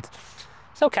 so he did.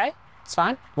 It's okay. It's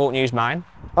fine. Won't use mine.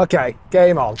 Okay,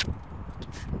 game on.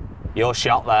 Your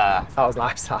shot there. That was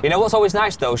nice, that. You know what's always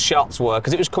nice, those shots were,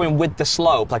 because it was coming with the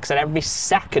slope, like I said, every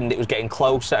second it was getting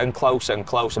closer and closer and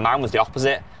closer. Mine was the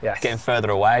opposite, getting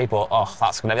further away, but oh,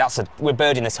 we're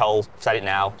birding this hole, said it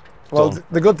now. Well,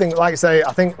 the good thing, like I say,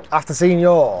 I think after seeing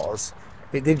yours,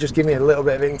 it did just give me a little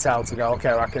bit of intel to go, okay,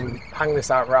 well, I can hang this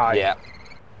out right. Yeah.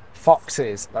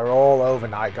 Foxes are all over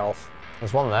night golf.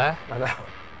 There's one there. I know.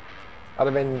 I'd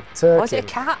have been turkey. Oh, is it a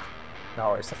cat?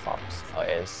 No, it's a fox. Oh, it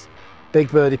is. Big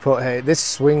birdie putt here. This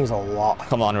swings a lot.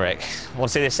 Come on, Rick. I want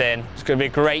to see this in. It's going to be a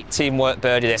great teamwork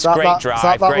birdie this. That, great that, drive,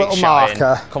 that great little shot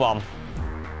marker. in. Come on.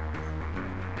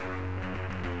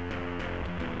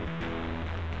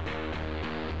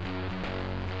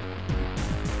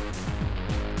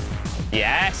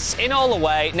 Yes, in all the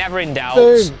way, never in doubt.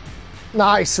 Boom.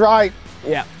 Nice, right.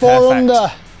 Yeah, 4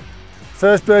 under.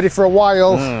 First birdie for a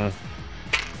while.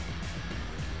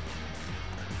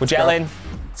 We're gelling.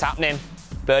 It's happening.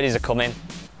 Birdies are coming.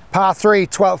 Par 3,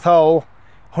 12th hole,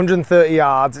 130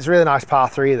 yards. It's a really nice par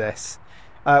 3, this.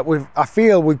 I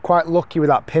feel we're quite lucky with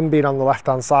that pin being on the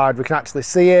left-hand side. We can actually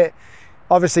see it.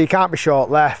 Obviously, you can't be short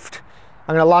left.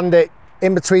 I'm going to land it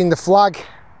in between the flag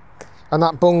and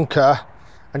that bunker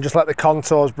and just let the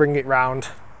contours bring it round.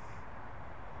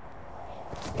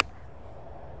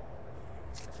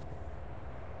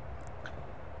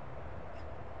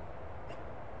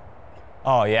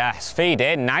 Oh yes, feed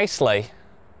in nicely.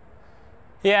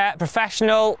 Yeah,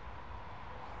 professional.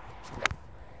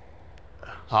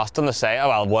 Oh, it's done the same. Oh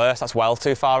well, worse. That's well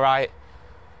too far right.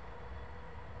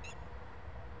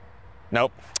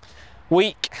 Nope.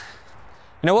 Weak.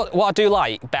 You know what I do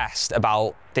like best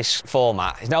about this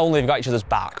format is not only have you got each other's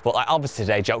back, but like obviously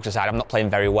today, jokes aside, I'm not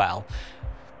playing very well.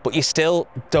 But you still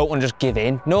don't want to just give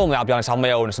in. Normally, I'll be honest, on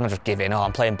my own, and sometimes just give in, oh,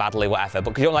 I'm playing badly, whatever.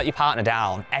 But because you don't let your partner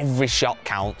down, every shot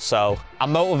counts. So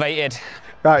I'm motivated.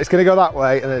 Right, it's going to go that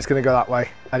way, and then it's going to go that way,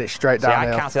 and it's straight downhill.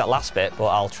 Yeah, I can't see that last bit, but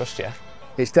I'll trust you.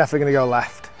 It's definitely going to go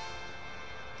left.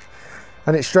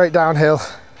 And it's straight downhill.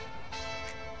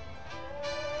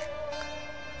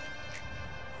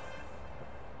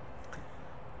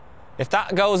 If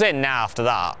that goes in now after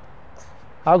that.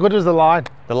 How good was the line?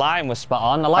 The line was spot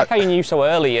on. I like how you knew so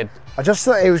early. It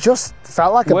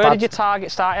felt like a Where bad... did your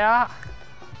target start at?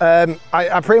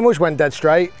 I pretty much went dead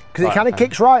straight, because it kind of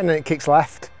kicks right and then it kicks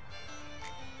left.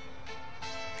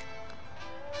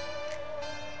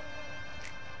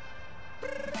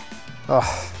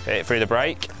 Oh. Hit it through the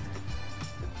break.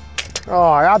 Oh,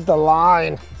 I had the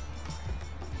line.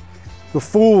 You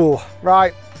fool.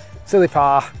 Right, silly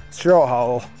par, short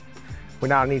hole. We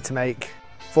now need to make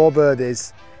 4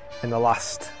 birdies in the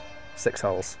last 6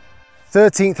 holes.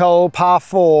 13th hole, par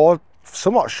 4,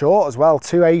 somewhat short as well,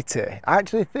 280. I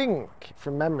actually think,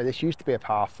 from memory, this used to be a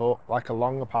par 4, like a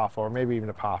longer par 4, or maybe even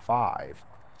a par 5.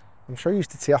 I'm sure I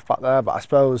used to tee off back there, but I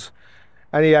suppose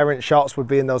any errant shots would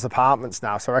be in those apartments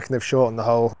now, so I reckon they've shortened the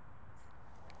hole.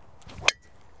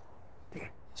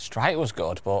 Strike was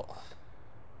good, but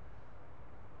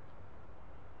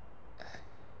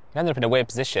you ended up in a weird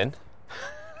position.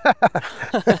 I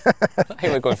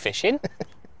think we're going fishing.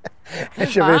 It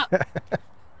should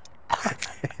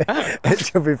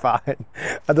be fine.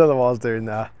 I don't know what I was doing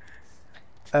there.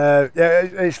 Yeah,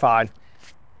 it's fine.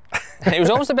 It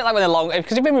was almost a bit like when they're long,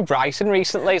 because you've been with Bryson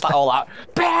recently, it's like all out,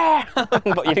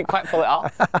 but you didn't quite pull it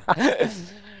off.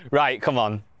 Right, come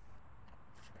on.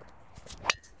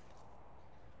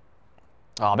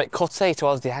 Oh, a bit cutty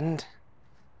towards the end.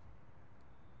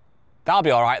 That'll be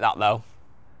all right, that though.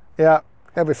 Yeah,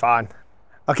 it'll be fine.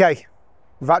 Okay,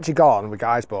 we've actually gone with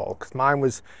Guy's ball, because mine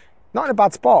was not in a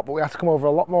bad spot, but we have to come over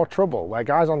a lot more trouble, where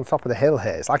Guy's on the top of the hill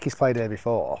here. It's like he's played here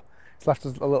before. It's left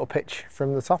us a little pitch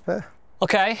from the top here.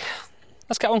 Okay,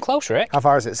 let's get one closer, Rick. How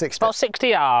far is it, 60? About 60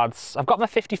 yards. I've got my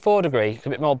 54 degree, a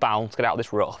bit more bounce to get out of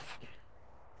this rough.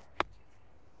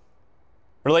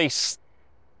 Release.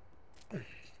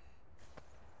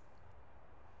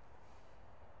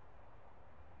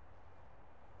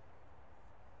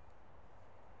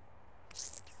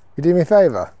 You do me a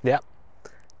favour? Yeah.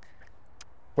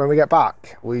 When we get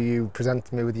back, will you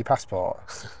present me with your passport?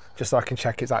 Just so I can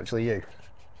check it's actually you.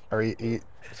 Or you...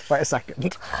 Wait a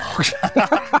second.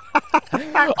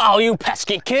 Oh, you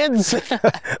pesky kids!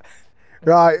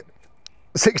 Right,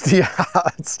 60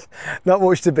 yards. Not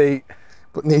much to beat,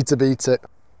 but need to beat it.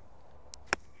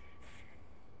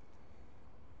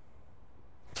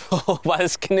 Oh, by the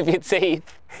skin of your teeth.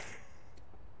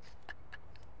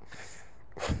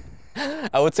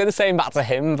 I would say the same back to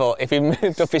him, but if he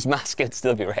moved up his mask, it'd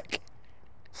still be Rick.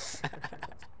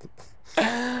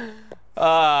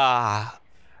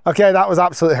 Okay, that was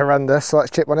absolutely horrendous, so let's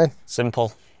chip one in.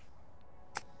 Simple.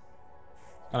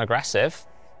 And aggressive.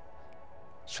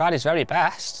 He's tried his very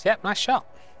best. Yep, nice shot.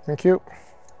 Thank you.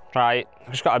 Right,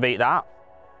 I've just got to beat that.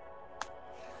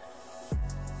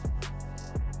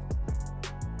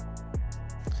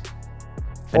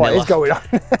 What is going on?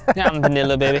 Yeah, I'm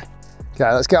vanilla, baby.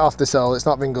 Okay, let's get off this hole. It's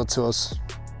not been good to us.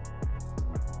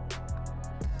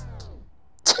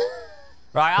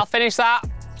 Right, I'll finish that.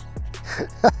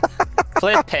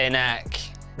 Flipping heck.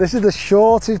 This is the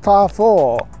shortest par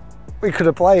 4 we could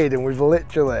have played, and we've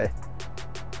literally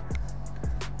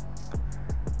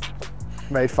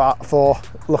made 4,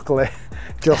 luckily.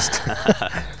 Just.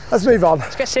 Let's move on.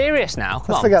 Let's get serious now. Come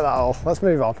Let's on. forget that hole. Let's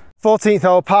move on. 14th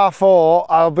hole, par 4.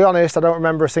 I'll be honest, I don't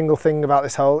remember a single thing about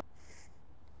this hole.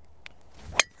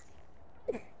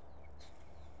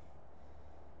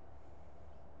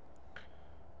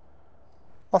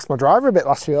 Lost my driver a bit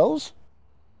last few holes.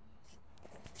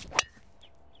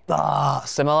 Ah,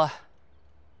 similar.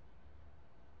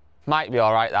 Might be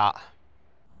all right, that.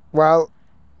 Well,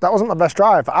 that wasn't my best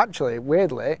drive. Actually,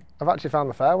 weirdly, I've actually found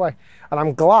the fairway. And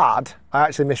I'm glad I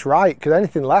actually missed right, because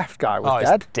anything left, guy, was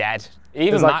dead. It's dead.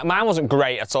 Even like, mine wasn't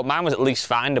great at all. Mine was at least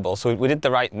findable, so we did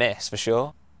the right miss for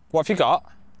sure. What have you got?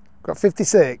 Got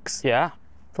 56. Yeah.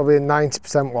 Probably a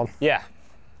 90% one. Yeah.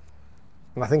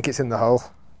 And I think it's in the hole.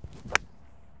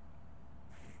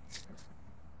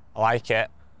 I like it.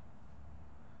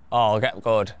 Oh, get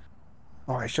good.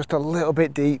 Oh, it's just a little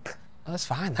bit deep. Oh, that's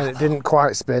fine. And it didn't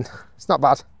quite spin. It's not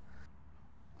bad.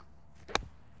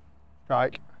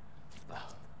 Right.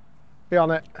 Be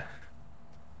on it.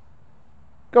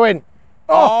 Go in.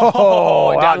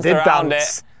 Oh, that did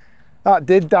dance. That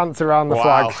did dance around the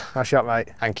flag. Nice shot, mate.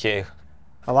 Thank you.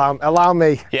 Allow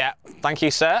me. Yeah, thank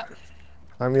you, sir.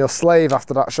 I'm your slave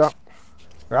after that shot.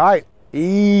 Right.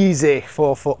 Easy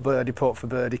 4-foot birdie putt for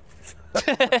birdie.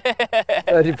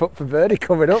 Birdie putt for birdie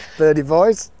coming up. Birdie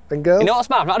boys and girls. You know what's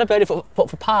mad? I've not had a birdie putt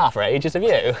for par for ages, have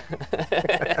you?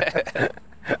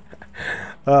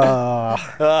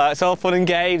 It's all fun and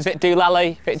games, bit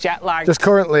doolally, bit jet lag. Just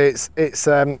currently it's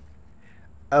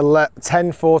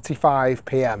 10:45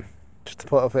 p.m. just to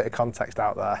put a bit of context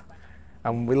out there,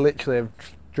 and we literally have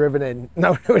driven in.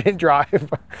 No, we didn't drive.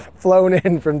 Flown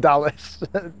in from Dallas,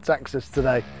 Texas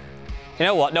today. You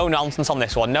know what? No nonsense on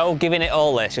this one. No giving it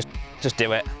all this. Just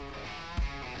do it.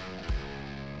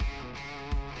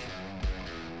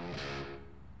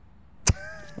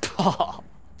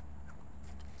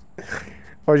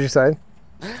 What was you saying?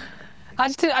 I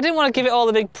didn't want to give it all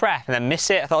the big prep and then miss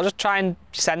it. I thought I'll just try and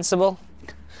be sensible.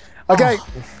 Okay,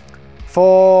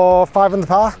 4-5 on the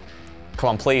par. Come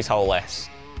on, please hold this.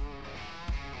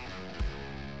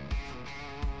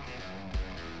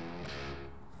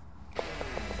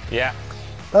 Yeah.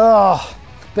 Oh,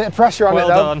 bit of pressure on it though.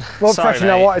 Well done. More Sorry, pressure than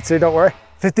I mate. wanted to, don't worry.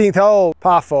 15th hole,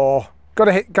 par 4. Got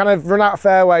to hit, kind of run out of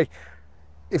fairway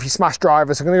if you smash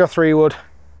drivers. So I'm going to go 3-wood.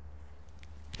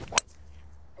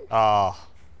 Oh.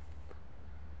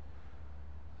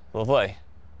 Lovely.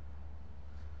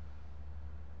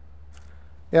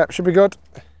 Yep, should be good.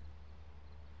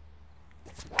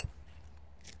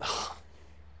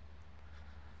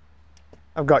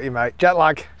 I've got you, mate. Jet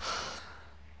lag.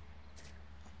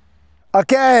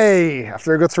 Okay,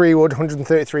 after a good 3-wood,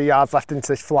 133 yards left into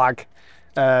this flag.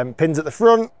 Pins at the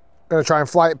front. Going to try and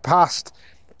fly it past,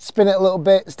 spin it a little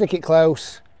bit, stick it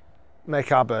close,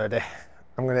 make our birdie.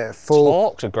 I'm going to hit a full.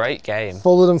 Talk's a great game.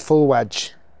 Fuller than full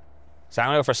wedge. So I'm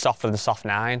going to go for a softer than soft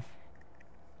 9.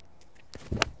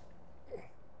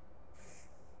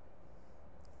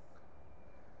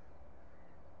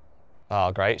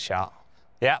 Oh, great shot.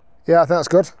 Yeah. Yeah, I think that's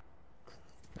good.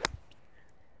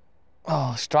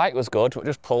 Oh, strike was good, but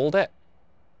just pulled it.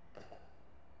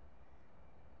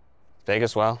 Big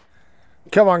as well.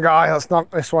 Come on, guy, let's knock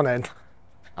this one in.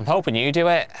 I'm hoping you do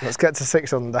it. Let's get to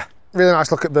 6 under. Really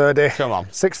nice look at birdie. Come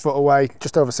on. 6 foot away,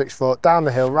 just over 6 foot, down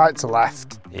the hill, right to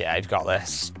left. Yeah, you've got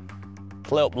this.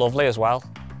 Lit up lovely as well.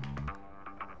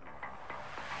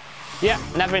 Yeah,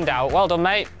 never in doubt. Well done,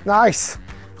 mate. Nice.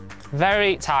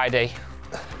 Very tidy.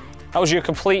 That was your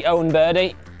complete own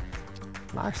birdie.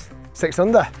 Nice. 6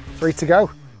 under, 3 to go.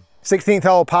 16th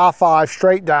hole, par 5,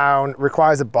 straight down,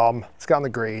 requires a bomb. Let's get on the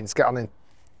greens, get on in,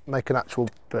 make an actual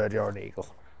birdie or an eagle.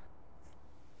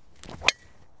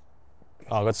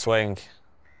 Oh, good swing.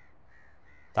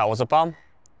 That was a bomb.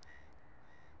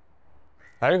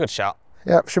 Very good shot.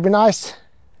 Yep, should be nice.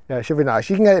 Yeah, it should be nice.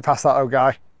 You can get it past that though,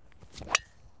 guy.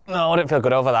 No, I didn't feel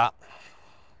good over that.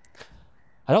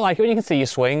 I don't like it when you can see your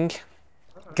swing.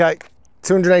 Okay,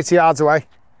 280 yards away.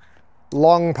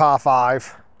 Long par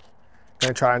 5.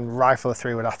 Gonna try and rifle a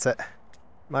 3-wood at it.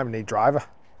 Might even need driver.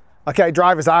 Okay,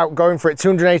 driver's out, going for it,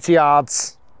 280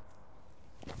 yards.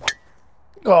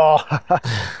 Oh,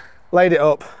 laid it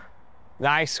up.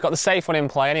 Nice, got the safe one in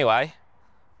play anyway.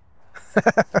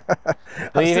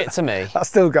 Leave it to me. That's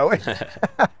still going.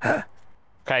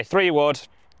 Okay, 3 wood.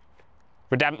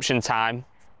 Redemption time.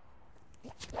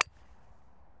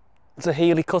 It's a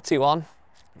Healy cutty one.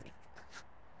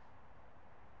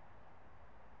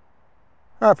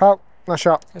 All right, pal, nice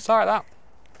shot. It's all right, that.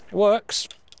 It works.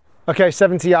 Okay,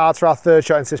 70 yards for our 3rd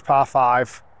shot into this par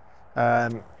 5.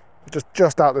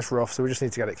 Just out this rough, so we just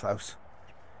need to get it close.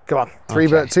 Come on,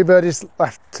 2 birdies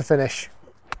left to finish.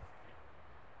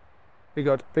 Be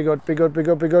good, be good, be good, be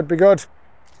good, be good, be good.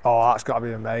 Oh, that's got to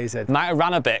be amazing. Might have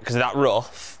ran a bit because of that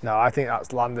rough. No, I think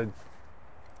that's landed.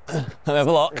 Let me have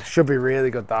a look. It should be really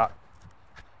good, that.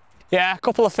 Yeah, a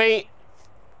couple of feet.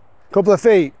 Couple of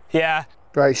feet. Yeah.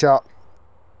 Great shot.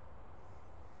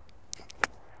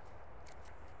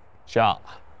 Shot.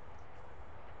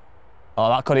 Oh,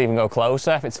 that could even go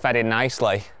closer if it's fed in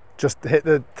nicely. Just hit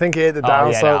the, think it hit the Oh,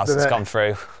 down yeah, slope, it's gone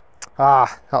through.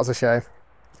 Ah, that was a shame.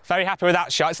 Very happy with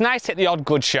that shot. It's nice to hit the odd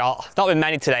good shot. Not been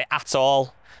many today at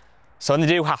all. So when they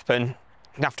do happen,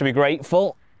 you have to be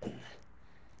grateful.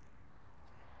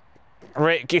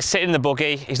 Rick is sitting in the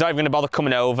buggy. He's not even going to bother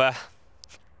coming over.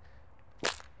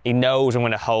 He knows I'm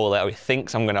going to hole it, or he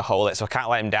thinks I'm going to hole it, so I can't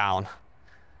let him down.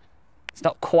 It's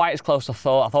not quite as close as I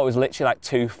thought. I thought it was literally like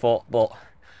 2 foot, but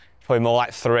probably more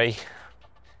like 3.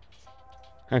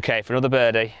 Okay, for another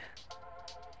birdie.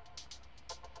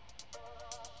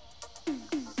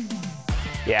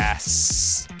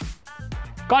 Yes.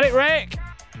 Got it, Rick.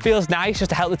 Feels nice just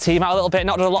to help the team out a little bit.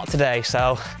 Not done a lot today,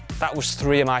 so that was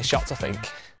 3 of my shots, I think.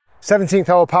 17th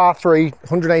hole, par 3,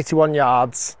 181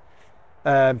 yards.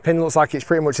 Pin looks like it's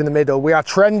pretty much in the middle. We are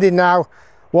trending now.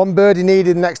 1 birdie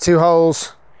needed, next 2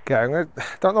 holes. Okay,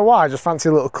 don't know why, I just fancy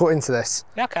a little cut into this.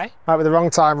 Yeah, okay. Might be the wrong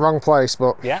time, wrong place,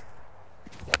 but... Yeah.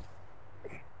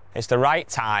 It's the right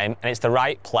time, and it's the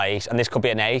right place, and this could be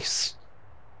an ace.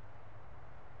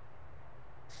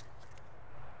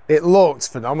 It looked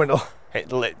phenomenal. It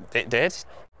did. That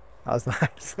was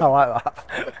nice. I like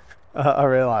that. I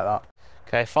really like that.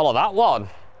 Okay, follow that one.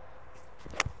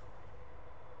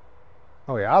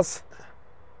 Oh, he has.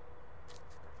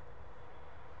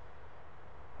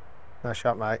 Nice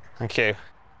shot, mate. Thank you.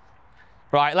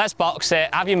 Right, let's box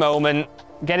it. Have your moment.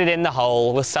 Get it in the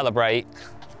hole. We'll celebrate.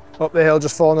 Up the hill,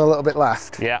 just falling a little bit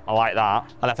left. Yeah, I like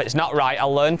that. And if it's not right,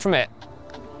 I'll learn from it.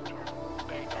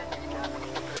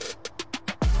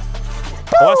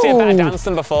 I want to see a better dance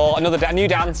than before. A new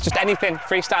dance, just anything.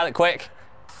 Freestyle it quick.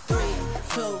 3,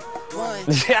 2, 1.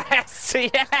 Yes,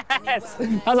 yes.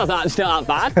 That's not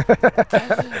that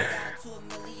bad.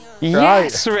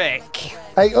 Yes, Rick.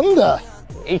 8 under.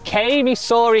 He came, he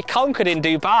saw, he conquered in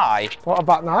Dubai. What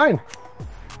about 9?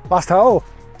 Last hole.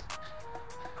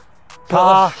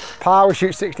 Par, we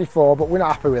shoot 64, but we're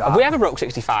not happy with that. Have we ever broke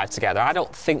 65 together? I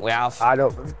don't think we have. I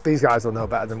don't, these guys will know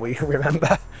better than we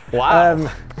remember. Wow.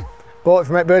 But if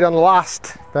we make birdie on the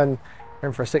last, then we're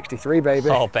in for a 63, baby.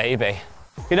 Oh, baby.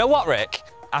 You know what, Rick?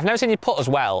 I've never seen you putt as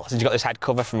well since you got this head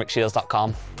cover from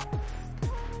rickshiels.com.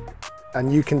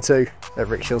 And you can too at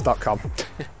rickshiels.com.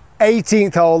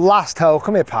 18th hole, last hole.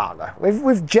 Come here, partner.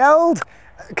 We've gelled,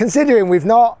 considering we've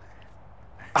not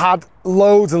had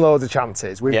loads and loads of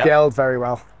chances. We've gelled very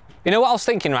well. You know what I was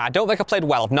thinking, right? I don't think I played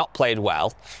well. I've not played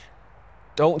well.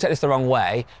 Don't take this the wrong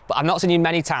way, but I've not seen you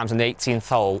many times on the 18th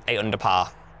hole, 8 under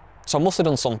par. So I must have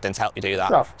done something to help you do that.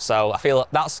 Sure. So I feel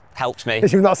that's helped me.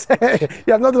 You've not said,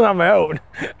 yeah, I've not done it on my own.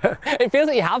 It feels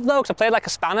like you have though, because I played like a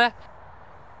spanner.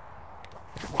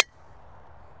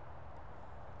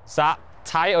 Is that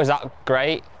tight or is that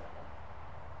great?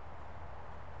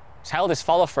 It's held his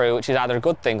follow through, which is either a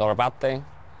good thing or a bad thing.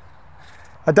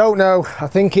 I don't know. I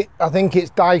think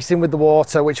it's dicing with the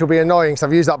water, which will be annoying because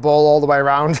I've used that ball all the way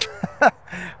around.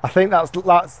 I think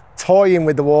that's toying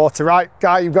with the water. Right,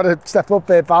 Guy, you've got to step up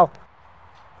here, pal.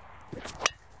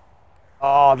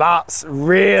 Oh, that's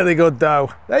really good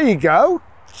though. There you go.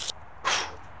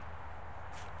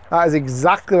 That is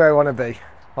exactly where I want to be.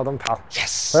 Well done, pal.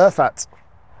 Yes. Perfect.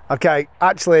 Okay,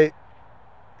 actually,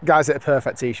 Guys hit a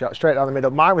perfect tee shot straight down the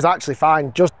middle. Mine was actually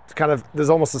fine, just kind of, there's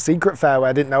almost a secret fairway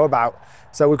I didn't know about.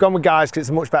 So we've gone with Guys because it's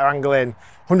a much better angle in.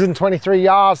 123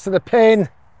 yards to the pin.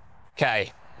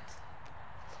 Okay.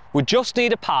 We just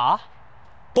need a par,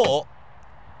 but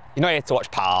you're not here to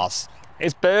watch pars.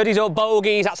 It's birdies or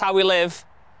bogeys, that's how we live.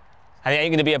 And it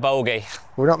ain't gonna be a bogey.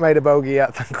 We've not made a bogey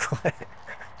yet, thankfully.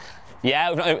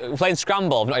 Yeah, we're playing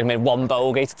scramble. We've not even made one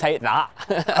bogey to take that.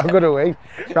 How good are we?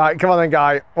 Right, come on then,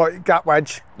 Guy. What, gap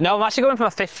wedge? No, I'm actually going for a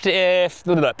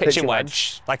 50th pitching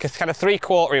wedge. Like a kind of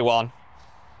 3/4 one.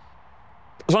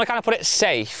 I just want to kind of put it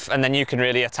safe and then you can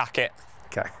really attack it.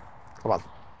 Okay, come on.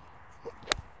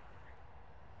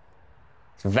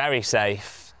 It's very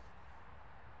safe.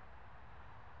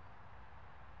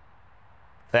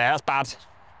 There, that's bad.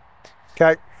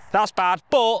 Okay. That's bad,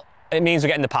 but it means we're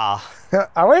getting the par.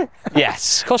 Are we?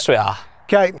 Yes, of course we are.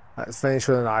 Okay, let's finish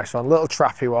with a nice one. Little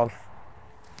trappy one.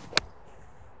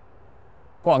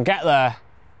 Go on, get there.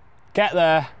 Get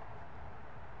there.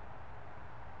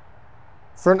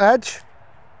 Front edge.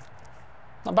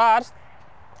 Not bad.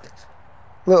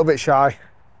 A little bit shy.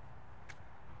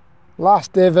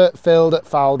 Last divot filled at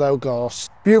Faldo Course.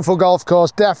 Beautiful golf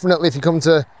course. Definitely, if you come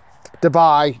to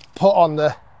Dubai, put on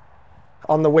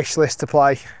the wish list to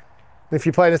play. And if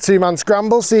you're playing a two-man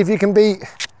scramble, see if you can beat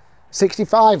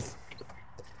 65.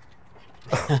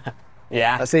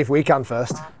 Yeah. Let's see if we can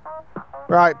first.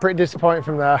 Right, pretty disappointing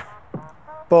from there.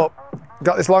 But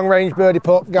got this long-range birdie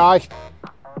putt, guy.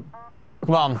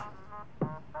 Come on.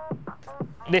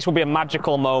 This will be a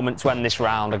magical moment to end this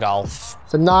round of golf.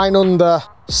 It's a 9 under,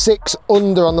 6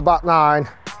 under on the back 9.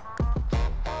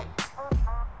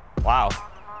 Wow.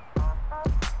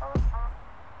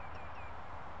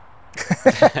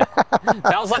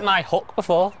 That was like my hook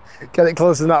before. Get it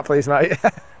closer than that, please, mate.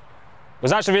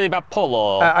 Was that actually a really bad pull,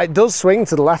 or? It does swing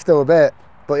to the left a little bit,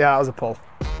 but yeah, that was a pull.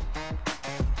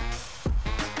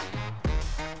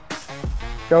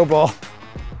 Go ball.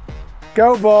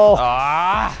 Go ball.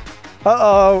 Ah!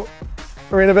 Uh-oh.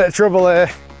 We're in a bit of trouble here.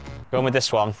 Going with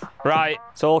this one. Right,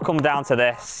 it's all come down to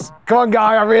this. Come on,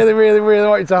 guy. I really, really, really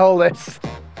want you to hold this.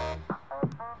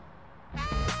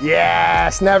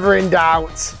 Yes, never in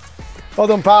doubt. Well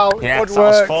done, pal. Yes, Good that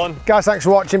was work. fun. Guys, thanks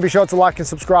for watching. Be sure to like and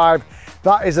subscribe.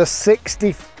 That is a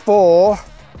 64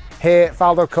 here at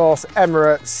Faldo Course,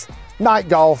 Emirates. Night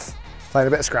golf, playing a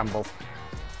bit of scramble.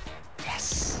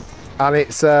 Yes. And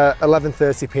it's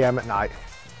 11:30 p.m. at night.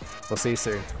 We'll see you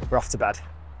soon. We're off to bed.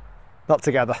 Not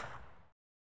together.